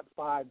in step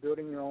 5,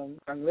 building your own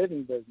Young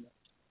Living business.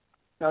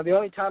 Now, the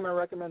only time I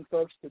recommend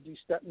folks to do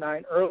step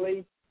 9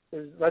 early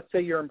is, let's say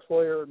your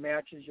employer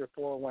matches your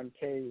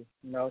 401k.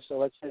 So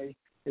let's say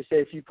they say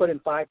if you put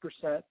in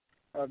 5%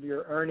 of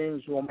your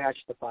earnings, we'll match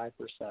the 5%.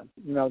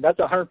 That's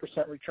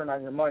 100% return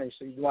on your money,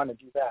 so you want to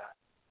do that.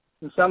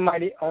 And some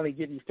might only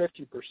give you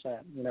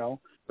 50%.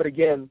 But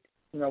again,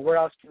 where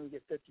else can you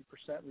get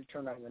 50%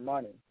 return on your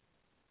money?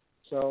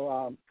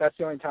 So that's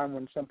the only time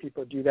when some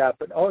people do that,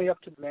 but only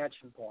up to the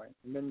matching point,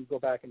 and then you go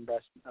back and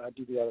invest,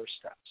 do the other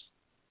steps.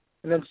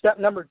 And then step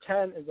number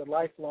 10 is a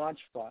life launch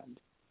fund.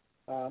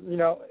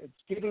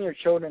 It's giving your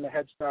children a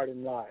head start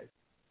in life.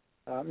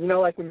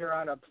 Like when you're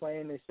on a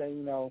plane, they say,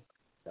 you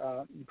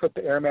put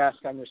the air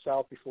mask on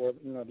yourself before,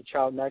 the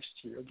child next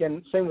to you.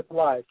 Again, same with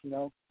life,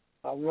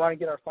 we want to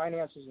get our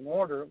finances in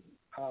order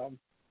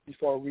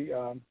before we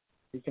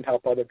can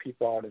help other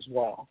people out as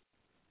well.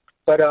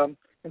 But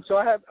and so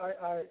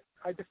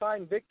I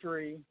define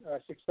victory,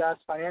 success,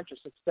 financial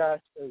success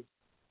as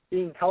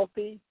being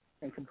healthy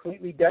and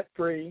completely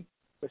debt-free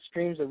with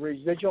streams of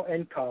residual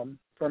income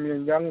from your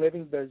Young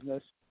Living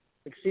business,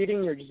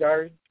 exceeding your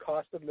desired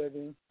cost of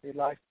living, a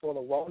life full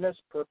of wellness,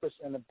 purpose,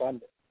 and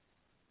abundance.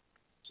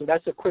 So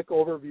that's a quick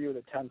overview of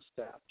the 10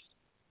 steps.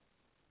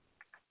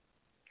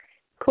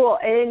 Cool.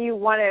 And you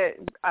want to,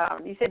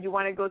 you said you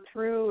want to go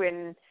through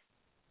and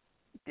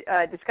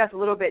discuss a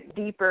little bit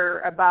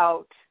deeper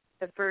about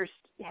the first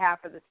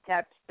half of the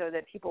steps so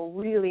that people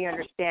really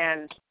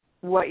understand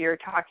what you're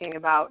talking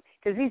about.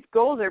 Because these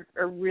goals are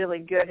really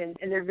good and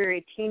they're very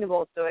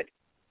attainable, so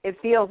it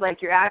feels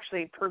like you're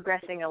actually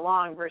progressing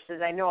along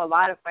versus I know a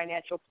lot of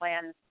financial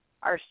plans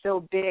are so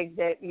big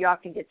that you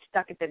often get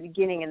stuck at the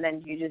beginning and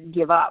then you just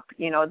give up.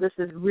 This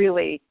is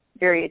really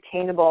very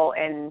attainable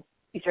and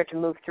you start to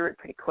move through it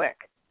pretty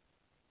quick.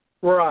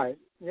 Right.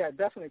 Yeah,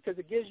 definitely, because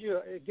it gives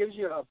you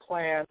a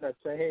plan that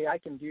say, hey, I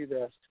can do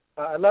this.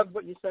 I love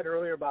what you said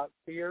earlier about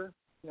fear.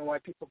 Why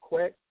people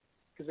quit,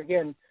 because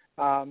again,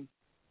 a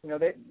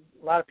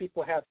lot of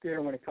people have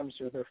fear when it comes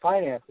to their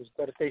finances.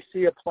 But if they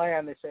see a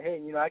plan, they say, hey,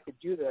 I could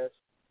do this,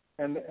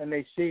 and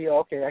they see,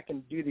 okay, I can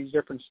do these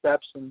different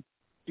steps and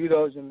do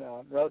those in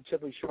a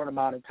relatively short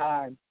amount of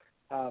time.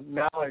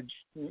 Knowledge,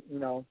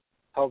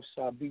 helps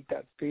beat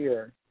that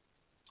fear.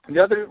 And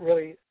the other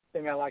really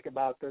thing I like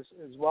about this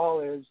as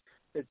well is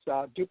it's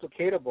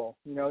duplicatable.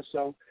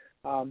 So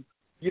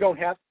you don't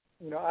have.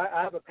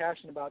 I have a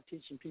passion about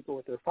teaching people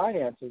with their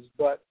finances,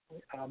 but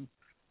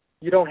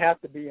you don't have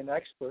to be an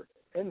expert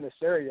in this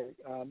area.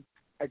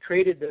 I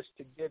created this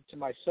to give to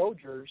my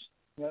soldiers,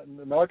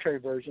 the military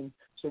version,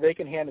 so they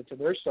can hand it to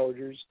their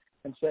soldiers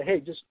and say, hey,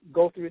 just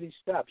go through these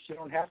steps. You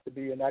don't have to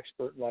be an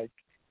expert like,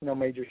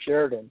 Major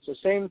Sheridan. So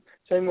same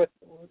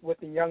with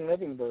the Young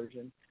Living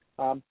version.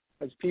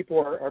 As people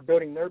are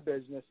building their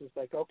business, it's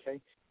like, okay,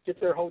 get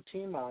their whole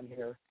team on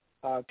here.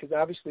 Because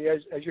obviously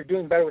as you're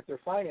doing better with your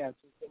finances,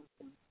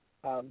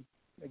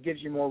 it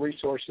gives you more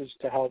resources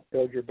to help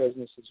build your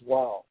business as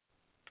well.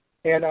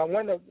 And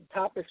one of the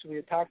topics we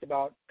had talked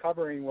about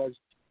covering was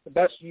the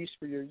best use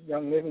for your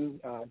Young Living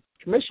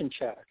commission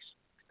checks.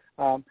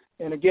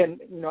 And again,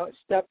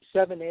 step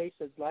 7A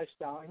says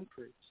lifestyle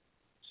increase.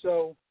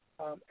 So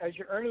as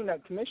you're earning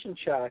that commission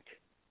check,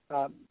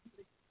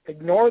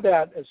 ignore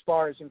that as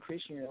far as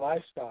increasing your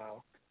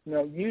lifestyle.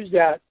 Use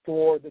that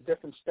for the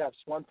different steps,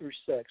 1 through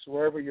 6,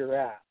 wherever you're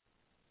at.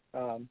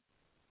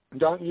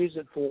 Don't use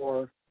it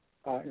for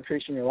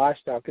increasing your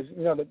lifestyle, because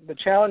the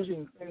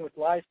challenging thing with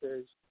life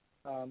is,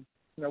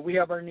 we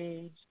have our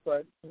needs,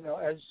 but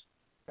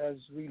as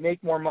we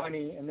make more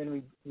money and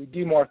then we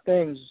do more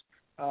things,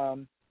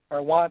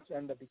 our wants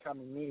end up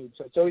becoming needs.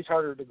 So it's always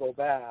harder to go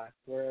back,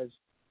 whereas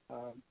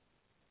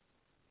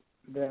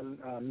than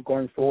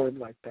going forward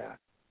like that.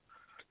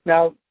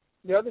 Now,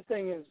 the other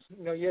thing is,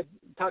 you had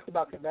talked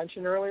about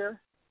convention earlier.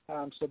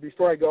 So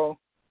before I go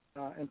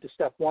into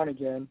step 1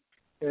 again,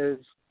 is,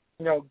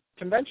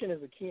 convention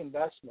is a key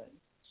investment.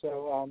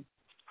 So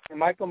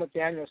Michael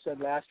McDaniel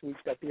said last week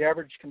that the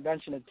average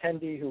convention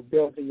attendee who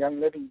builds a Young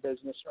Living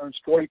business earns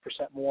 40%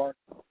 more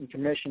in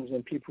commissions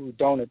than people who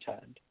don't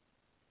attend.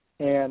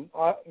 And,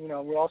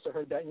 we also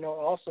heard that, it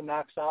also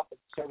knocks off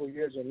several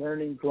years of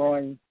learning,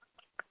 growing,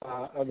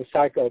 of the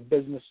cycle of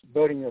business,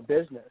 building your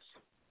business.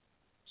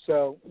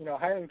 So, I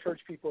highly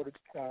encourage people to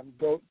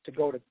go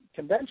to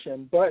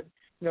convention, but,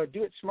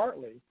 do it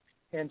smartly.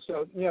 And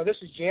so, this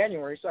is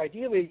January, so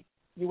ideally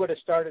you would have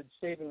started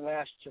saving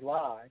last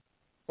July.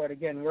 But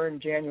again, we're in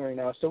January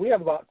now, so we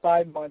have about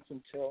 5 months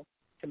until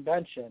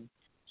convention.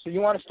 So you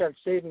want to start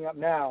saving up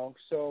now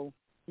so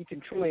you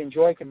can truly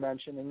enjoy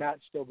convention and not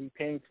still be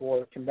paying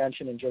for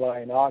convention in July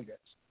and August.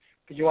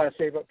 Because you want to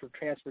save up for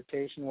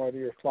transportation, whether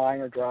you're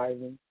flying or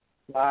driving,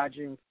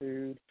 lodging,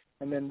 food,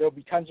 and then there'll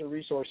be tons of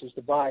resources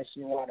to buy, so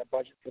you want to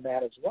budget for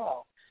that as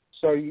well.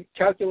 So you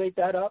calculate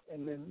that up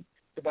and then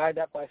divide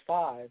that by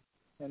 5,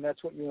 and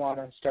that's what you want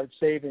to start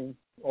saving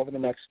over the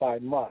next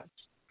 5 months.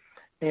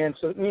 And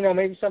so,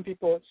 maybe some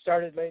people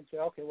started late and say,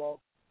 okay,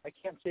 well, I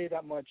can't save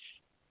that much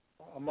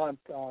a month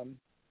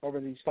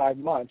over these 5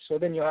 months. So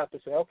then you'll have to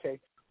say, okay,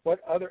 what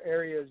other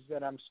areas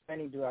that I'm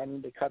spending do I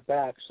need to cut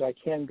back so I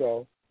can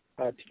go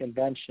to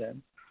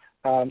convention?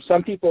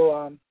 Some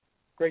people,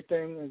 great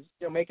thing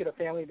is, make it a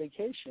family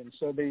vacation.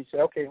 So they say,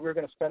 okay, we're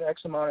going to spend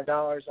X amount of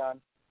dollars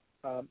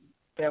on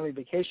family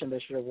vacation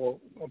this year. We'll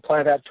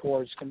apply that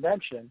towards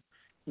convention.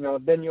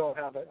 Then you'll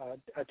have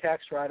a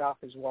tax write-off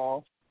as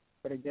well.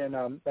 But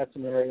again, that's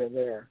an area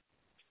there.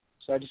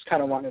 So I just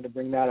kind of wanted to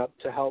bring that up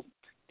to help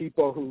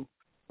people who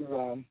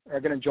are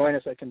going to join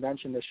us at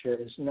convention this year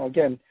is,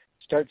 again,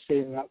 start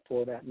saving up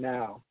for that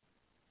now.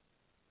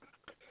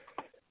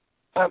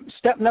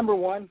 Step number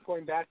 1,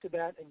 going back to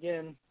that,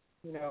 again,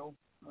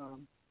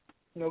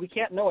 we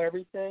can't know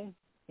everything,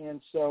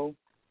 and so,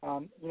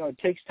 it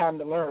takes time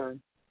to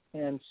learn.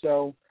 And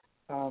so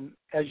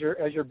as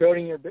you're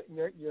building your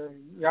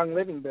Young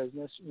Living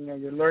business,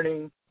 you're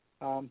learning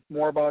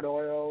more about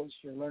oils,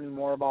 you're learning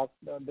more about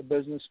the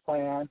business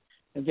plan.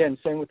 Again,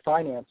 same with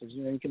finances.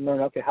 You can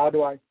learn, okay, how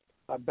do I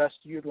best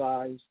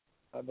utilize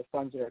the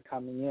funds that are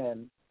coming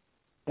in?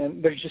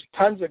 And there's just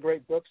tons of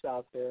great books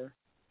out there.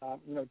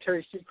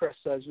 Terry Seacrest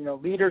says,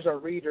 leaders are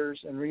readers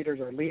and readers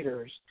are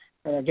leaders.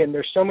 And again,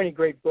 there's so many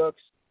great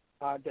books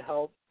to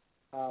help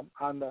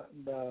on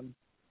the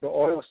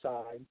oil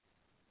side.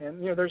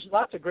 And, there's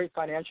lots of great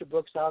financial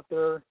books out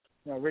there,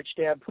 Rich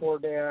Dad, Poor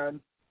Dad,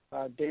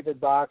 David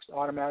Box,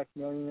 Automatic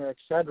Millionaire,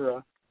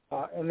 etc.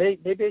 And they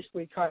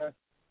basically kind of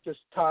just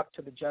talk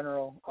to the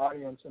general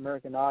audience,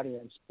 American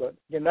audience. But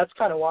again, that's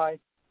kind of why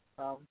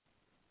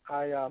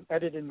I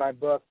edited my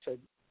book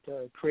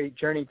to create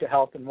Journey to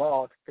Health and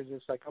Wealth, because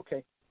it's like,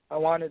 okay, I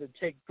wanted to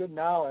take good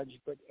knowledge,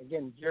 but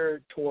again,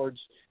 geared towards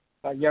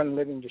Young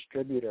Living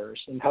distributors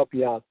and help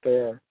you out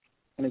there.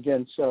 And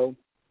again, so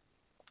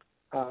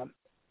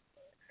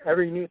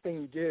every new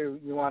thing you do,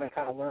 you want to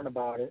kind of learn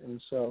about it.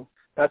 And so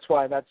that's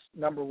why that's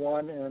number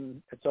 1,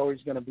 and it's always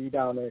going to be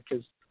down there,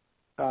 because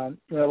a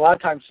lot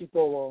of times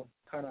people will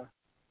kind of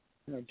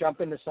jump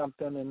into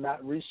something and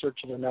not research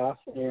it enough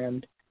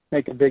and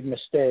make a big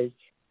mistake.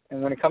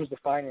 And when it comes to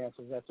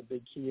finances, that's a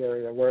big key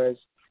area. Whereas,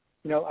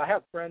 I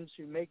have friends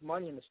who make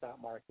money in the stock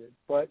market,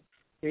 but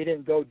they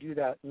didn't go do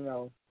that,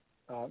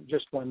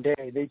 just one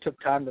day. They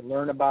took time to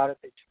learn about it.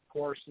 They took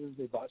courses.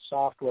 They bought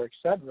software,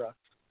 etc.,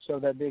 so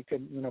that they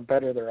could,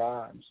 better their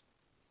odds.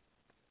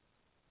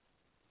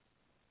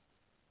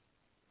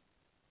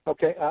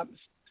 Okay,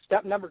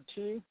 step number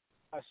 2,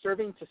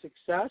 serving to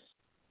success.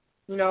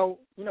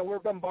 We're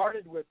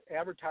bombarded with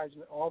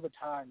advertisement all the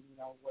time,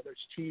 whether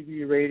it's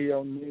TV,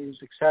 radio, news,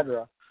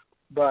 etc.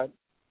 But,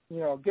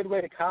 a good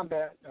way to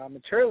combat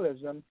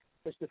materialism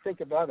is to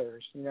think of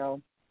others,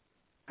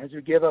 as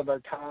we give of our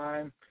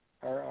time,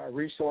 our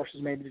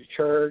resources, maybe to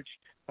church.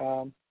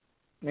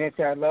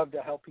 Nancy, I'd love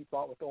to help people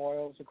out with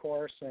oils, of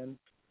course. And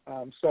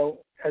so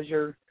as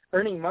you're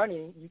earning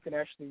money, you can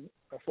actually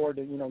afford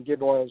to,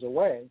 give oils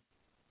away.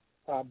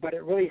 But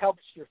it really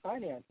helps your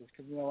finances,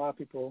 because, a lot of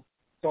people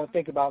don't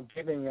think about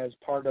giving as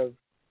part of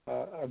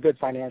a good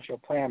financial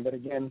plan. But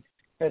again,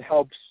 it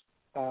helps,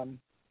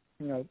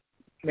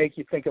 make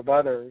you think of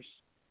others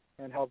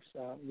and helps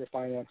your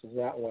finances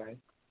that way.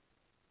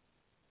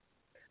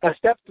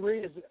 Step 3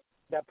 is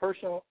that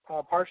partial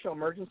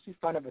emergency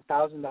fund of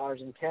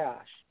 $1,000 in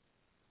cash.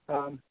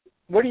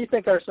 What do you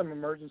think are some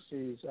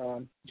emergencies,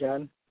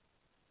 Jen?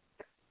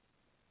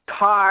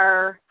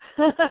 Car.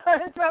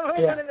 It's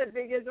probably one of the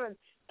biggest ones.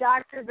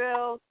 Doctor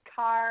bills,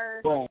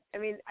 car. Yeah. I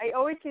mean, I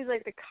always see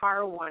like the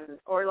car one,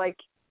 or like,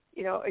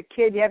 you know, a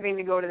kid having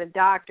to go to the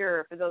doctor,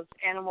 or for those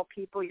animal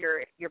people,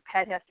 your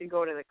pet has to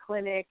go to the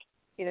clinic.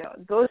 You know,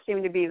 those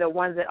seem to be the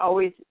ones that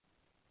always,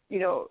 you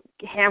know,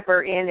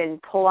 hamper in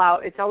and pull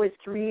out. It's always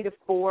 $300 to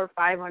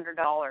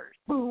 $500.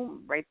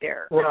 Boom, right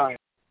there. Right.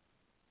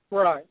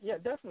 Right. Yeah,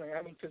 definitely.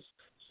 I mean,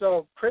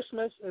 so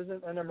Christmas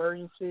isn't an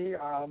emergency.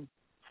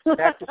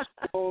 Back to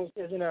school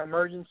isn't an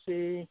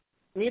emergency.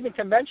 And even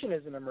convention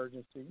is an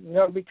emergency, you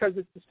know, because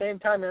it's the same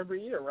time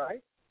every year,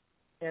 right?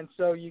 And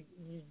so you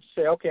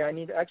say, okay, I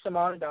need X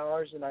amount of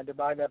dollars, and I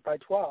divide that by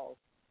 12.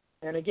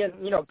 And again,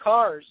 you know,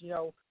 cars, you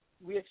know,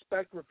 we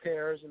expect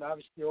repairs, and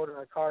obviously the older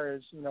our car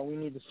is, you know, we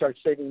need to start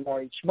saving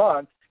more each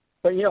month.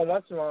 But, you know,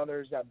 once in a while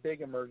there's that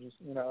big emergency,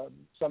 you know,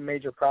 some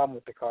major problem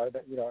with the car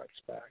that you don't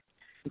expect.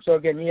 And so,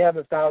 again, you have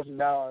 $1,000,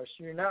 so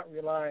you're not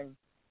relying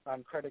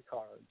on credit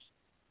cards,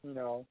 you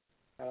know,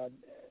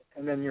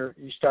 and then you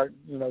start,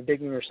 you know,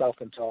 digging yourself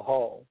into a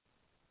hole.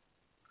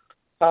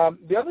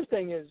 The other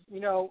thing is, you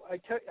know,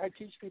 I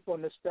teach people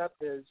in this step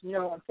is, you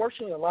know,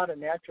 unfortunately a lot of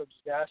natural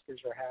disasters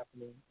are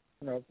happening,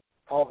 you know,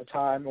 all the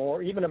time,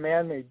 or even a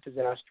man-made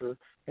disaster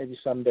maybe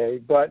someday.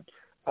 But,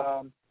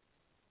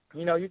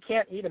 you know, you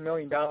can't eat $1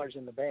 million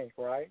in the bank,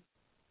 right?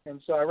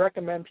 And so I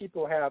recommend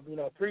people have, you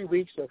know, 3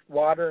 weeks of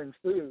water and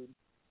food,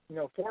 you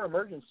know, for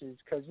emergencies,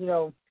 because, you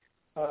know,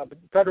 the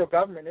federal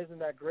government isn't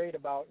that great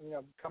about, you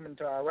know, coming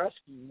to our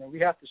rescue. You know, we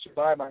have to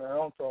survive on our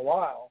own for a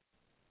while.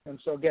 And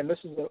so, again, this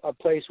is a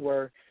place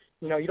where,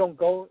 you know, you don't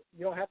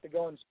have to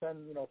go and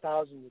spend, you know,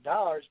 thousands of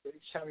dollars, but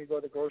each time you go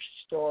to the grocery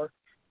store,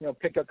 you know,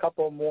 pick a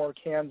couple more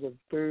cans of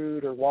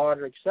food or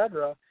water, et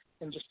cetera,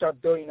 and just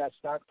start building that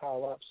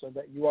stockpile up so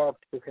that you are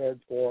prepared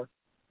for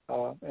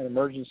an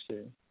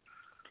emergency.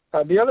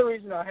 The other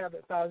reason I have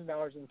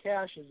 $1,000 in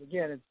cash is,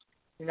 again,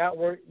 you're not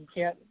worried. You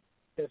can't,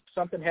 if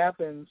something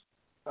happens,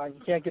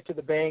 you can't get to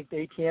the bank,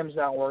 the ATM's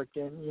not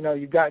working, you know,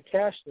 you've got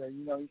cash there.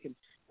 You know, you can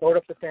load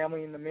up the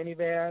family in the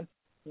minivan,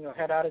 you know,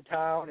 head out of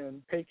town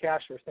and pay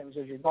cash for things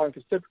as you're going,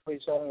 because typically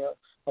it's only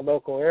a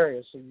local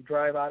area. So you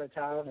drive out of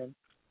town and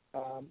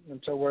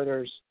to where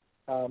there's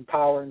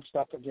power and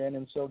stuff again.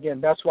 And so,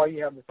 again, that's why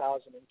you have the $1,000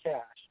 in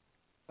cash,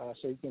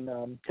 so you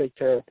can take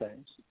care of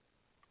things.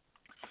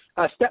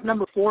 Step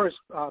number 4 is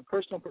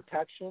personal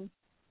protection.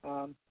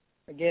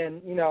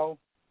 Again, you know,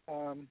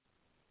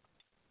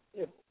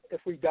 if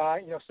we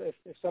die, you know, so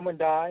if someone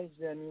dies,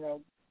 then you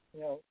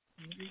know,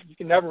 you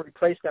can never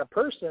replace that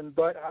person,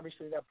 but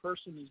obviously that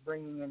person is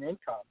bringing in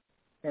income,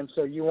 and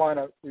so you want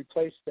to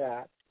replace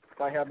that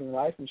by having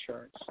life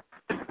insurance.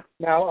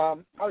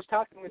 Now, I was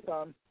talking with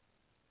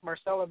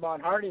Marcella Von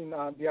Harding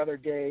the other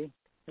day,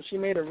 and she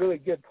made a really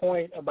good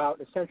point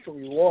about essential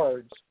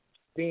rewards.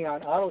 Being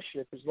on auto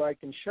ship is like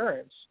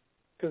insurance,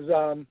 because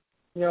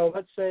you know,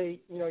 let's say,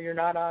 you know, you're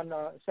not on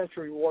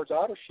essential rewards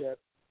auto ship,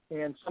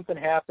 and something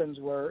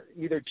happens where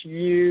either to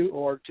you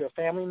or to a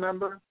family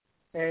member,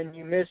 and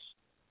you miss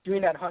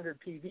doing that 100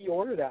 PV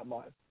order that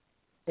month,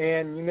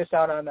 and you miss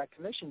out on that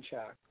commission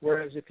check.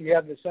 Whereas if you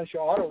have the essential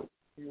auto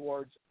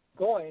rewards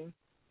going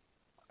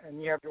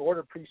and you have your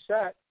order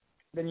preset,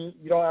 then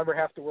you don't ever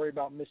have to worry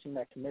about missing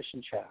that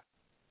commission check.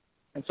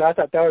 And so I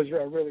thought that was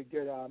a really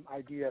good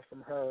idea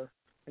from her.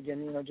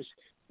 Again, you know, just,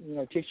 you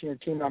know, teaching your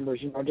team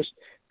members, you know, just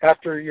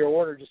after your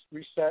order, just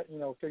reset, you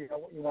know, figure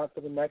out what you want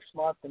for the next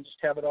month and just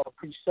have it all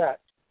preset.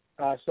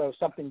 So if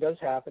something does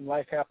happen,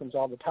 life happens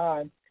all the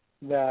time,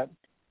 that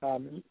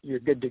you're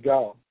good to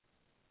go.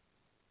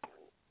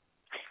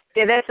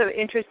 Yeah, that's an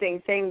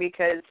interesting thing,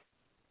 because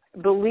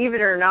believe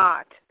it or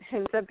not,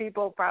 and some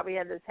people probably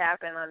had this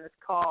happen on this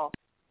call,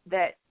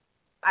 that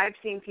I've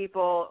seen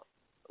people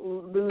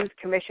lose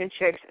commission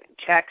commission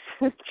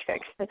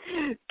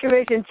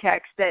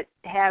checks that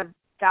have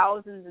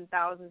thousands and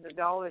thousands of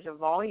dollars of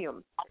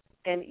volume,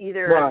 and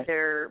either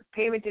their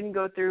payment didn't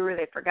go through or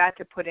they forgot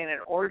to put in an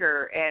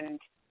order, and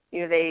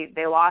you know,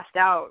 they lost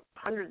out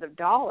hundreds of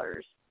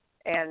dollars.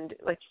 And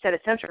like you said,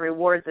 Essential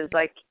Rewards is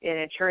like an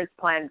insurance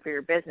plan for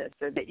your business,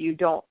 so that you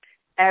don't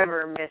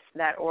ever miss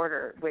that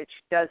order, which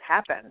does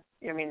happen.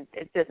 I mean,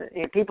 it doesn't.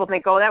 You know, people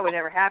think, oh, that would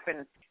never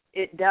happen.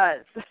 It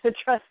does.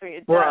 Trust me,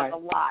 it does a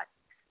lot.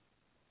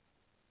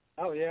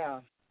 Oh,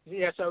 yeah.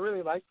 Yes, I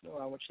really liked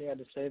what she had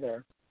to say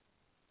there.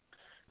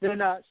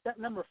 Then step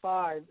number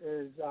 5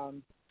 is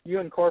You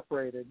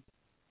Incorporated,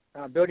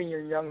 building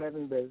your Young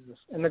Living business.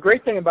 And the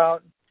great thing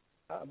about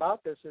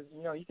this is,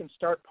 you know, you can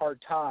start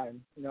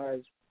part-time. You know,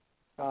 as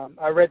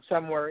I read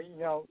somewhere, you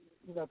know,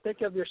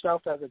 think of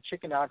yourself as a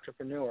chicken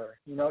entrepreneur.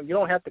 You know, you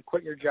don't have to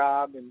quit your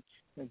job and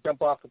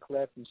jump off a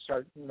cliff and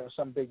start, you know,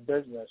 some big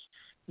business.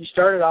 You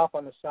start it off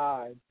on the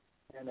side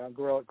and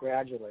grow it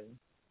gradually.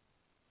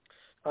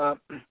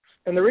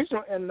 And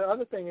the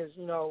other thing is,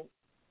 you know,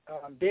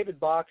 David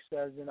Bach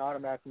says in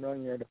Automatic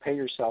Millionaire to pay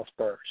yourself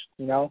first,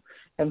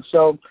 And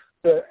so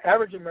the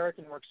average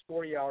American works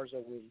 40 hours a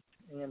week,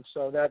 and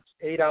so that's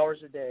 8 hours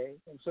a day.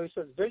 And so he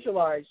says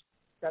visualize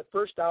that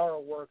first hour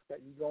of work that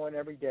you go in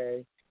every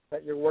day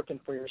that you're working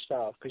for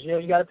yourself. Because,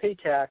 you got to pay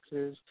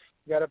taxes,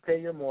 you got to pay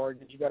your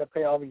mortgage, you got to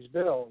pay all these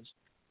bills.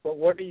 But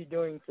what are you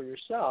doing for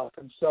yourself?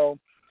 And so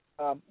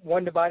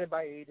 1 divided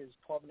by 8 is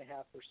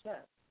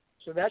 12.5%.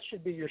 So that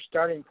should be your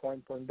starting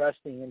point for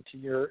investing into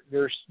your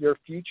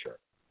future.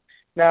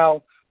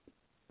 Now,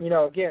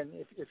 again,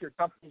 if your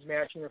company's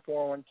matching your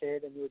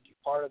 401k, then you would do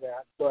part of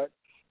that. But,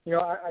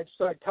 I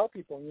tell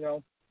people,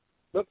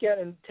 look at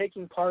and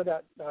taking part of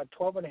that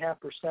 12.5%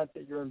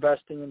 that you're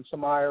investing in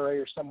some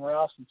IRA or somewhere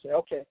else and say,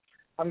 okay,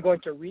 I'm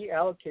going to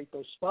reallocate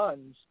those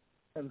funds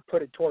and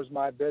put it towards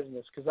my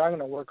business because I'm going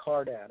to work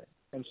hard at it.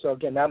 And so,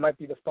 again, that might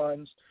be the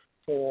funds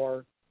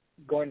for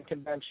going to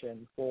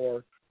convention,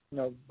 for,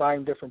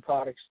 buying different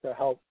products to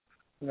help,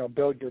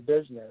 build your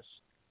business.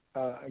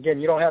 Again,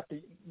 you don't have to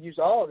use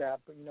all of that,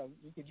 but,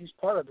 you could use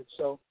part of it.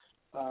 So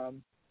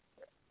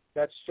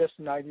that's just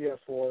an idea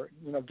for,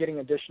 getting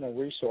additional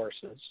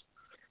resources.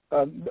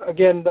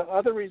 Again, the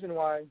other reason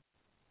why,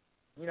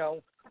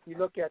 you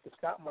look at the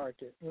stock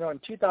market, in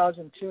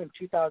 2002 and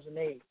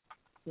 2008,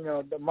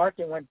 the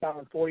market went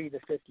down 40 to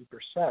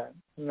 50%,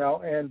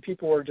 and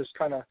people were just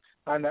kind of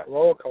on that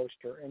roller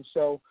coaster. And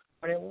so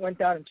when it went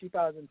down in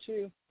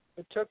 2002,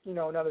 it took,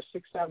 another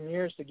 6-7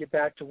 years to get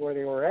back to where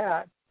they were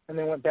at, and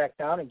then went back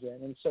down again.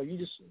 And so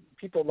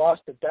people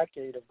lost a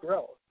decade of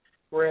growth.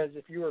 Whereas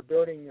if you were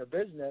building your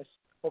business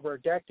over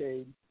a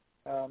decade,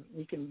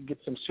 you can get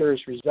some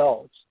serious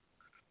results.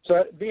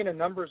 So being a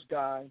numbers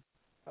guy,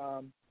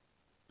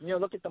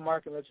 look at the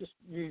market. Let's just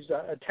use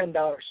a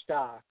 $10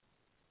 stock.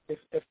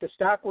 If the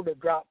stock were to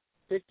drop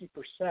 50%,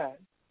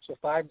 so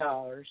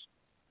 $5,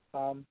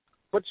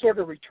 what sort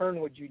of return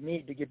would you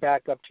need to get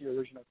back up to your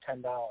original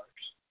 $10?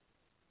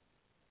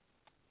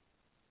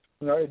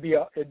 It'd be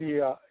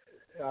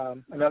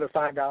another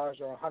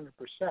 $5 or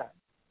 100%.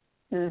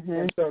 Mm-hmm.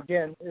 And so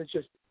again, it's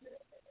just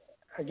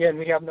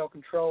we have no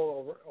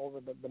control over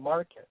the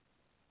market.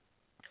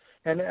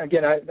 And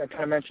again, I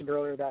kind of mentioned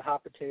earlier that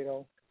hot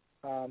potato,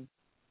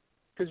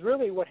 because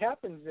really what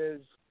happens is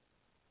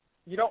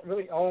you don't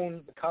really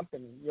own the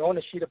company. You own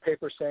a sheet of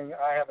paper saying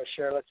I have a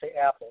share. Let's say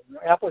Apple.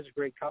 Apple is a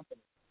great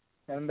company,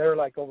 and they're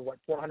like over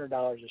 $400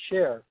 a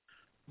share.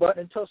 But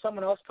until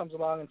someone else comes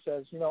along and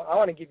says, I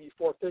want to give you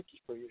 $450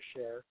 for your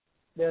share,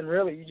 then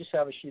really you just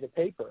have a sheet of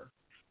paper.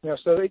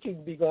 So it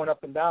can be going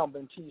up and down,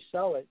 but until you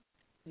sell it,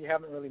 you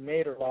haven't really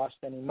made or lost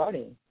any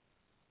money.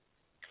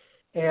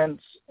 And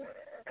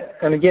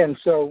again,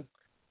 so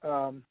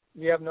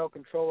you have no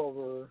control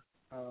over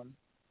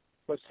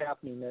what's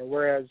happening there.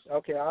 Whereas,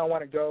 okay, I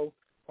want to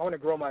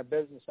grow my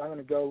business. I'm going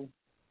to go,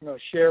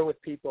 share with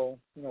people,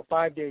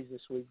 5 days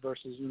this week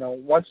versus,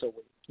 once a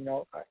week.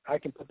 I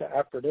can put the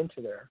effort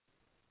into there.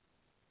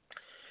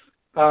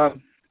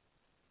 And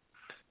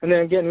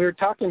then again, we were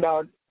talking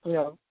about,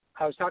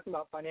 I was talking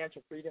about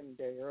Financial Freedom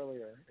Day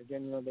earlier.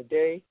 Again, the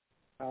day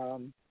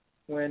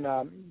when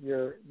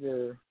your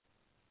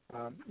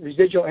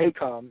residual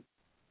income,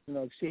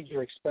 exceeds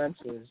your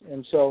expenses.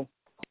 And so,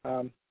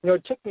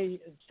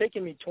 it's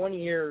taken me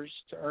 20 years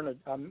to earn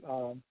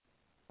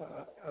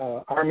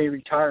a Army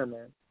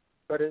retirement,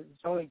 but it's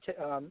only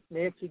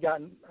Nancy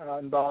got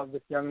involved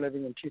with Young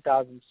Living in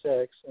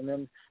 2006, and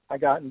then I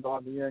got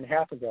involved a year and a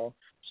half ago.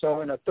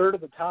 So in a third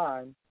of the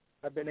time,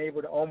 I've been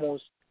able to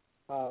almost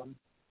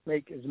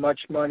make as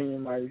much money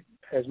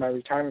as my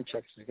retirement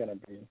checks is going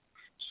to be.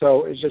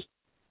 So it's just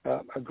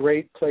a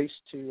great place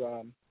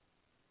to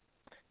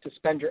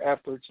spend your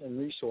efforts and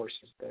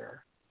resources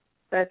there.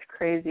 That's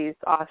crazy.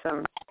 It's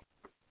awesome.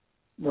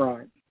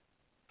 Right.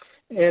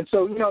 And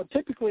so,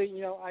 typically,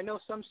 I know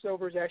some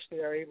silvers actually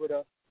are able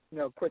to,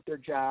 quit their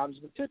jobs,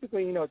 but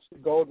typically, it's the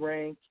gold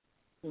rank,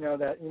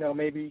 that,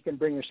 maybe you can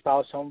bring your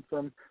spouse home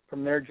from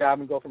their job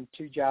and go from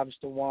 2 jobs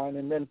to 1.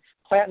 And then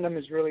platinum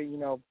is really,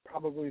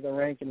 probably the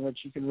rank in which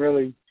you can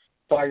really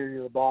fire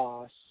your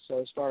boss. So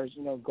as far as,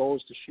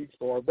 goals to shoot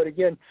for. But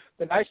again,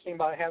 the nice thing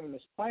about having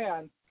this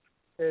plan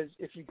is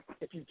if you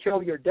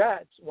kill your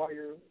debts while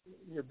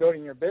you're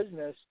building your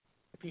business,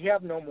 if you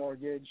have no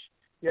mortgage,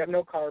 you have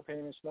no car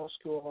payments, no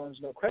school loans,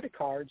 no credit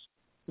cards,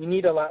 you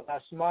need a lot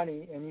less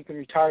money and you can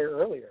retire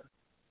earlier.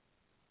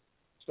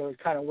 So it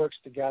kind of works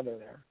together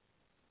there.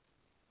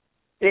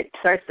 It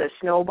starts to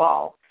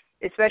snowball,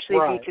 especially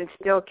right. if you can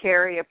still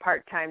carry a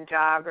part-time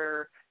job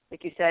or,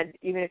 like you said,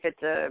 even if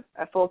it's a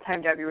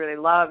full-time job you really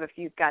love, if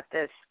you've got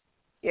this,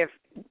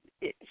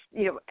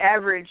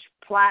 average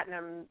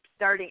platinum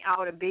starting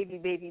out a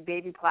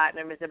baby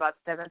platinum is about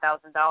 $7,000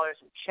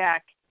 in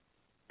check.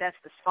 That's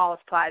the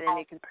smallest platinum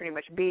you can pretty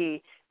much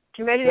be.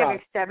 Can you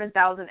imagine having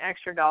 $7,000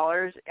 extra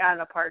dollars on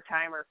a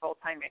part-time or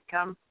full-time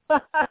income?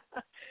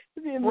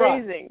 It'd be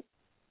amazing.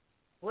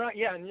 Right,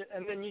 yeah,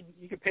 and then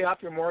you could pay off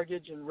your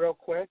mortgage and real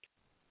quick,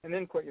 and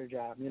then quit your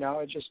job.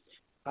 It's just,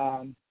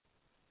 and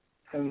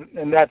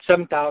that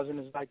 $7,000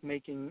 is like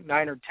making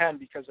 9 or 10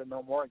 because of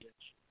no mortgage.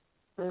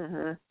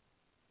 Mhm.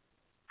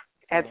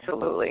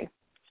 Absolutely.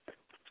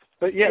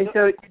 But yeah,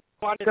 so, I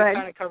wanted to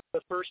kind of cover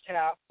the first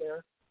half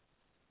there.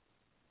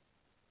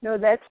 No,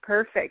 that's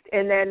perfect.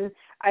 And then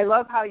I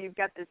love how you've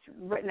got this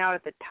written out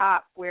at the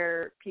top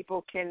where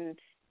people can,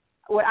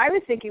 what I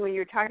was thinking when you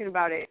were talking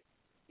about it,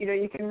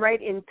 you can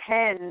write in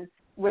pen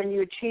when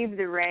you achieve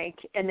the rank,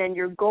 and then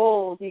your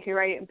goals, you can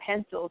write it in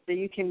pencil, so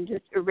you can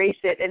just erase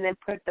it and then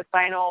put the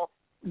final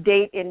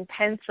date in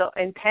pen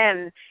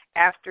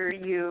after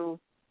you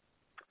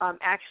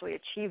actually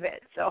achieve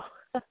it. So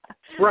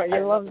right, yeah, I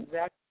love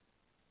that.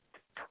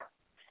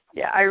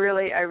 Yeah, I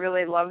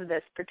really love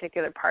this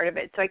particular part of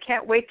it. So I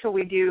can't wait till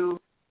we do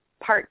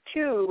part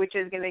 2, which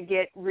is going to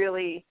get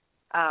really,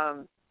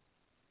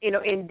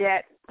 in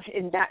depth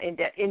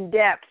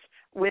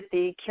with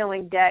the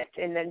killing debt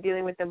and then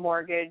dealing with the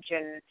mortgage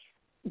and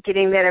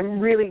getting that a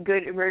really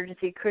good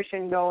emergency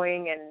cushion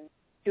going and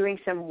doing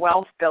some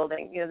wealth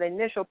building. The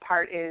initial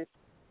part is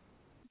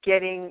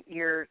getting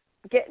your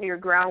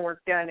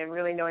groundwork done and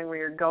really knowing where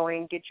you're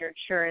going, get your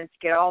insurance,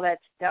 get all that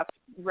stuff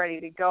ready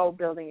to go,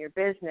 building your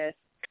business.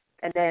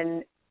 And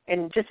then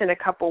in a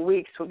couple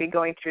weeks, we'll be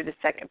going through the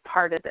second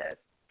part of this.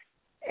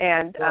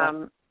 And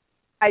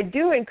I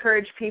do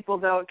encourage people,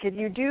 though, because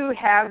you do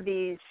have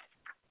these,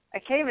 I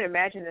can't even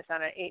imagine this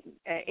on an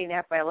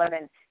 8.5 by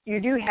 11.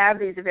 You do have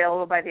these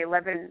available by the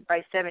 11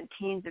 by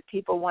 17s. If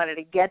people wanted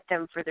to get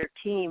them for their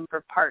team for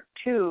part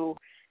 2,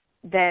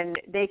 then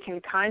they can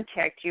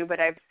contact you. But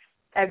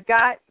I've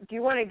got, do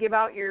you want to give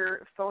out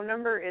your phone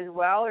number as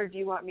well, or do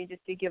you want me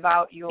just to give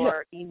out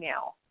your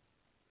email?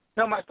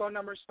 No, my phone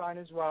number is fine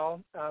as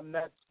well.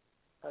 That's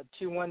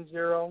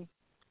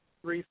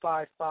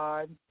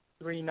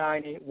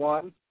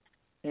 210-355-3981.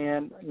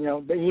 And,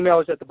 the email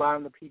is at the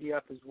bottom of the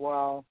PDF as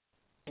well.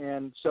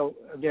 And so,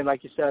 again,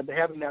 like you said,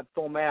 having that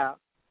full map.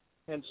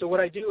 And so what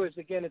I do is,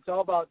 again, it's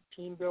all about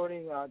team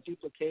building,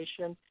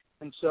 duplication.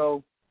 And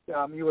so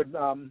you would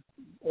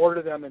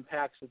order them in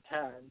packs of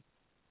 10,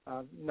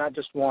 not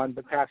just one,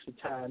 but packs of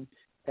 10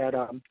 at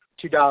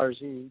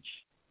 $2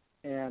 each.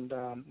 And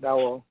that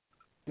will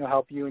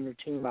help you and your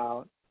team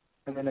out.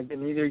 And then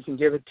again, either you can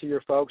give it to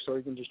your folks or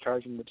you can just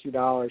charge them the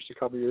 $2 to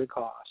cover your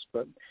costs.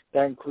 But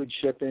that includes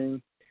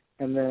shipping.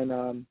 And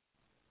then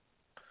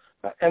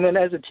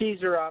as a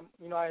teaser, I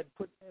had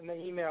put in the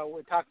email,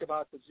 we talked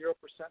about the 0%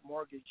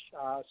 mortgage.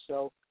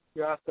 So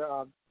you have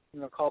to,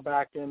 call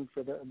back in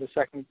for the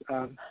second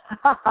time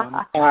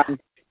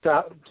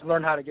to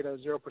learn how to get a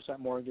 0%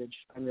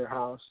 mortgage on your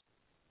house.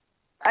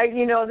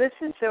 This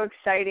is so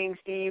exciting,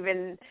 Steve,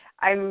 and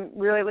I'm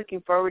really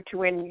looking forward to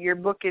when your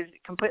book is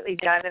completely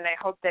done, and I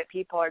hope that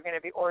people are going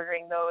to be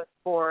ordering those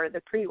for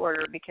the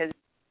pre-order, because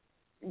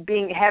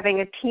having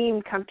a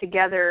team come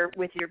together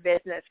with your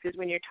business, because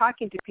when you're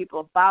talking to people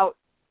about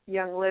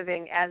Young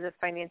Living as a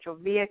financial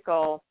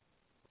vehicle,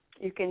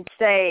 you can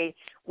say,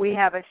 we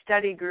have a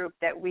study group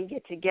that we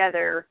get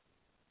together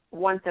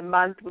once a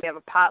month. We have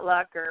a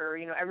potluck, or,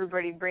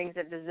 everybody brings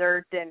a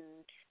dessert and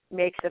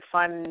makes a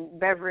fun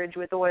beverage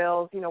with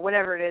oils,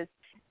 whatever it is,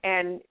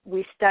 and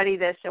we study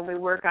this and we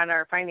work on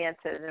our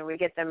finances and we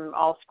get them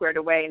all squared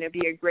away. And it'd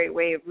be a great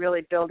way of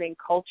really building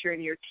culture in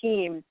your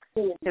team,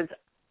 because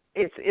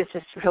it's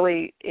just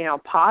really,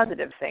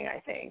 positive thing, I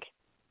think.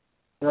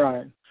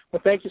 Right.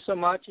 Well, thank you so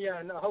much. Yeah,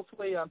 and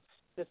hopefully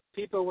if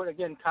people would,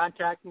 again,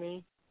 contact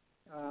me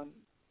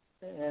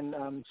and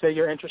say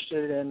you're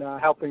interested in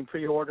helping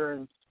pre-order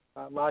and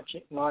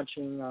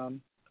launching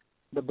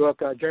the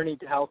book, Journey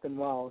to Health and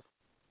Wealth.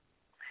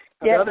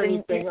 Yes, the other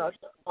neat thing,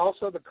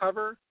 also the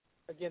cover.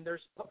 Again,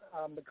 there's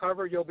the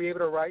cover. You'll be able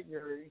to write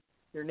your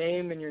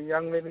name and your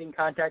Young Living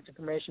contact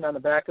information on the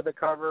back of the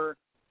cover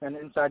and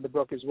inside the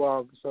book as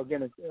well. So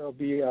again, it'll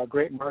be a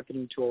great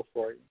marketing tool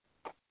for you.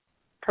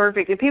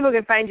 Perfect. And people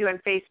can find you on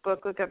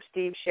Facebook. Look up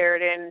Steve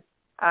Sheridan.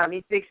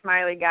 He's a big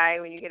smiley guy.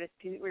 When you get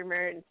we're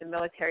married in some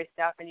military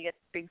stuff, and you get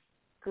this big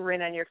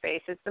grin on your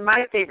face. It's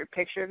my favorite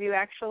picture of you,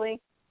 actually.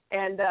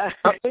 And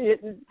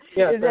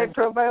is that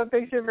profile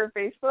picture for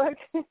Facebook?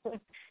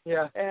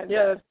 Yeah, and,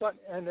 that's fun.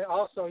 And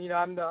also,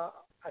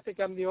 I think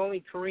I'm the only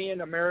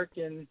Korean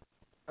American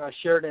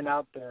Sheridan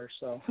out there.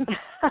 So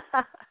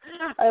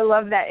I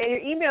love that. And your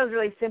email is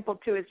really simple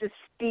too. It's just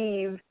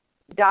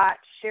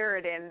steve.sheridan,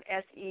 SHERIDAN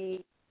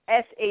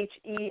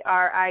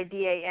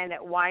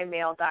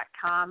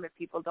 @ymail.com. If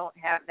people don't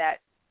have that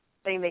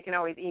thing, they can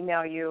always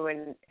email you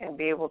and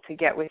be able to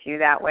get with you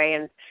that way.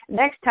 And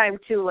next time,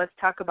 too, let's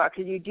talk about,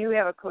 because you do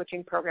have a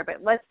coaching program,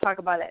 but let's talk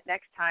about that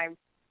next time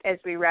as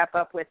we wrap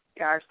up with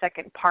our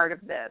second part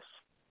of this.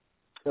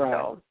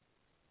 Right.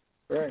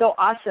 So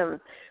awesome.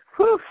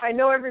 Whew, I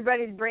know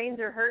everybody's brains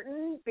are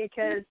hurting,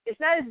 because it's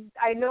not as,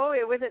 I know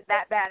it wasn't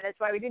that bad. That's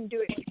why we didn't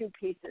do it in 2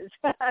 pieces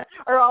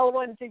or all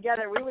one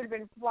together. We would have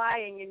been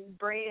flying and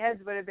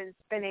heads would have been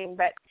spinning.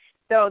 But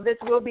so this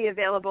will be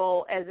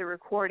available as a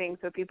recording,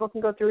 so people can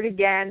go through it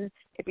again.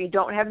 If you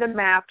don't have the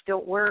map,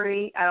 don't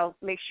worry. I'll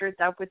make sure it's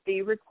up with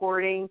the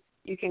recording.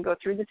 You can go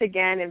through this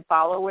again and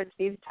follow what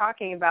Steve's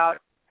talking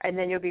about, and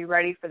then you'll be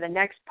ready for the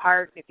next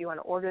part. If you want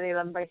to order the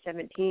 11 by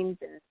 17s,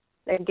 and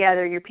then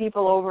gather your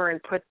people over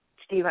and put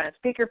Steve on a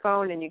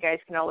speakerphone and you guys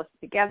can all listen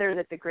together.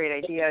 That's a great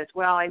idea as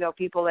well. I know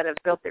people that have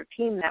built their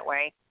team that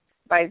way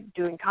by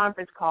doing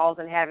conference calls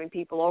and having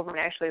people over and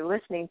actually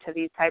listening to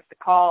these types of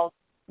calls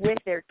with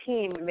their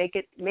team,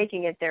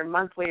 making it their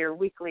monthly or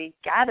weekly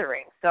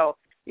gathering. So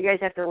you guys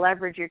have to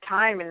leverage your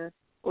time and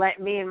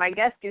let me and my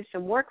guests do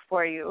some work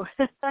for you.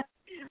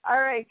 All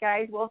right,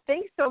 guys. Well,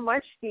 thanks so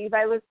much, Steve.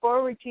 I look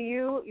forward to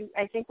you.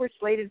 I think we're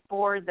slated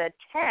for the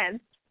 10th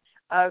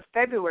of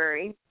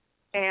February.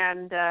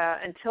 And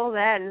until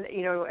then,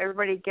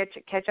 everybody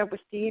catch up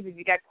with Steve if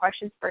you got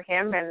questions for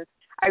him. And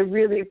I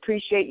really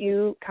appreciate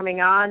you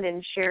coming on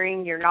and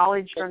sharing your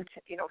knowledge from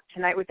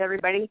tonight with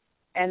everybody.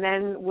 And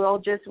then we'll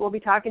be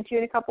talking to you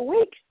in a couple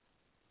weeks.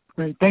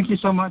 Great. Thank you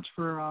so much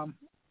for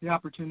the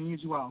opportunity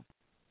as well.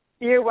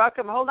 You're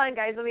welcome. Hold on,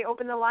 guys. Let me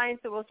open the line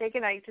so we'll say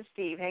goodnight to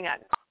Steve. Hang on.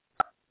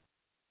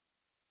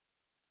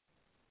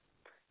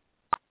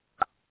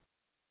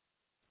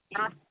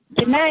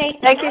 Good night.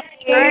 Thank you,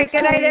 Steve. All right,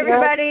 good night,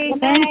 everybody.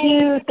 Thank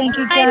you. Thank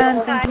you,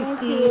 John.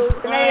 Thank you,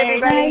 Steve. Good night,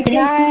 everybody. Good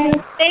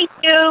night. Thank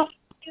you.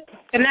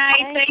 Good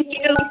night. Thank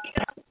you.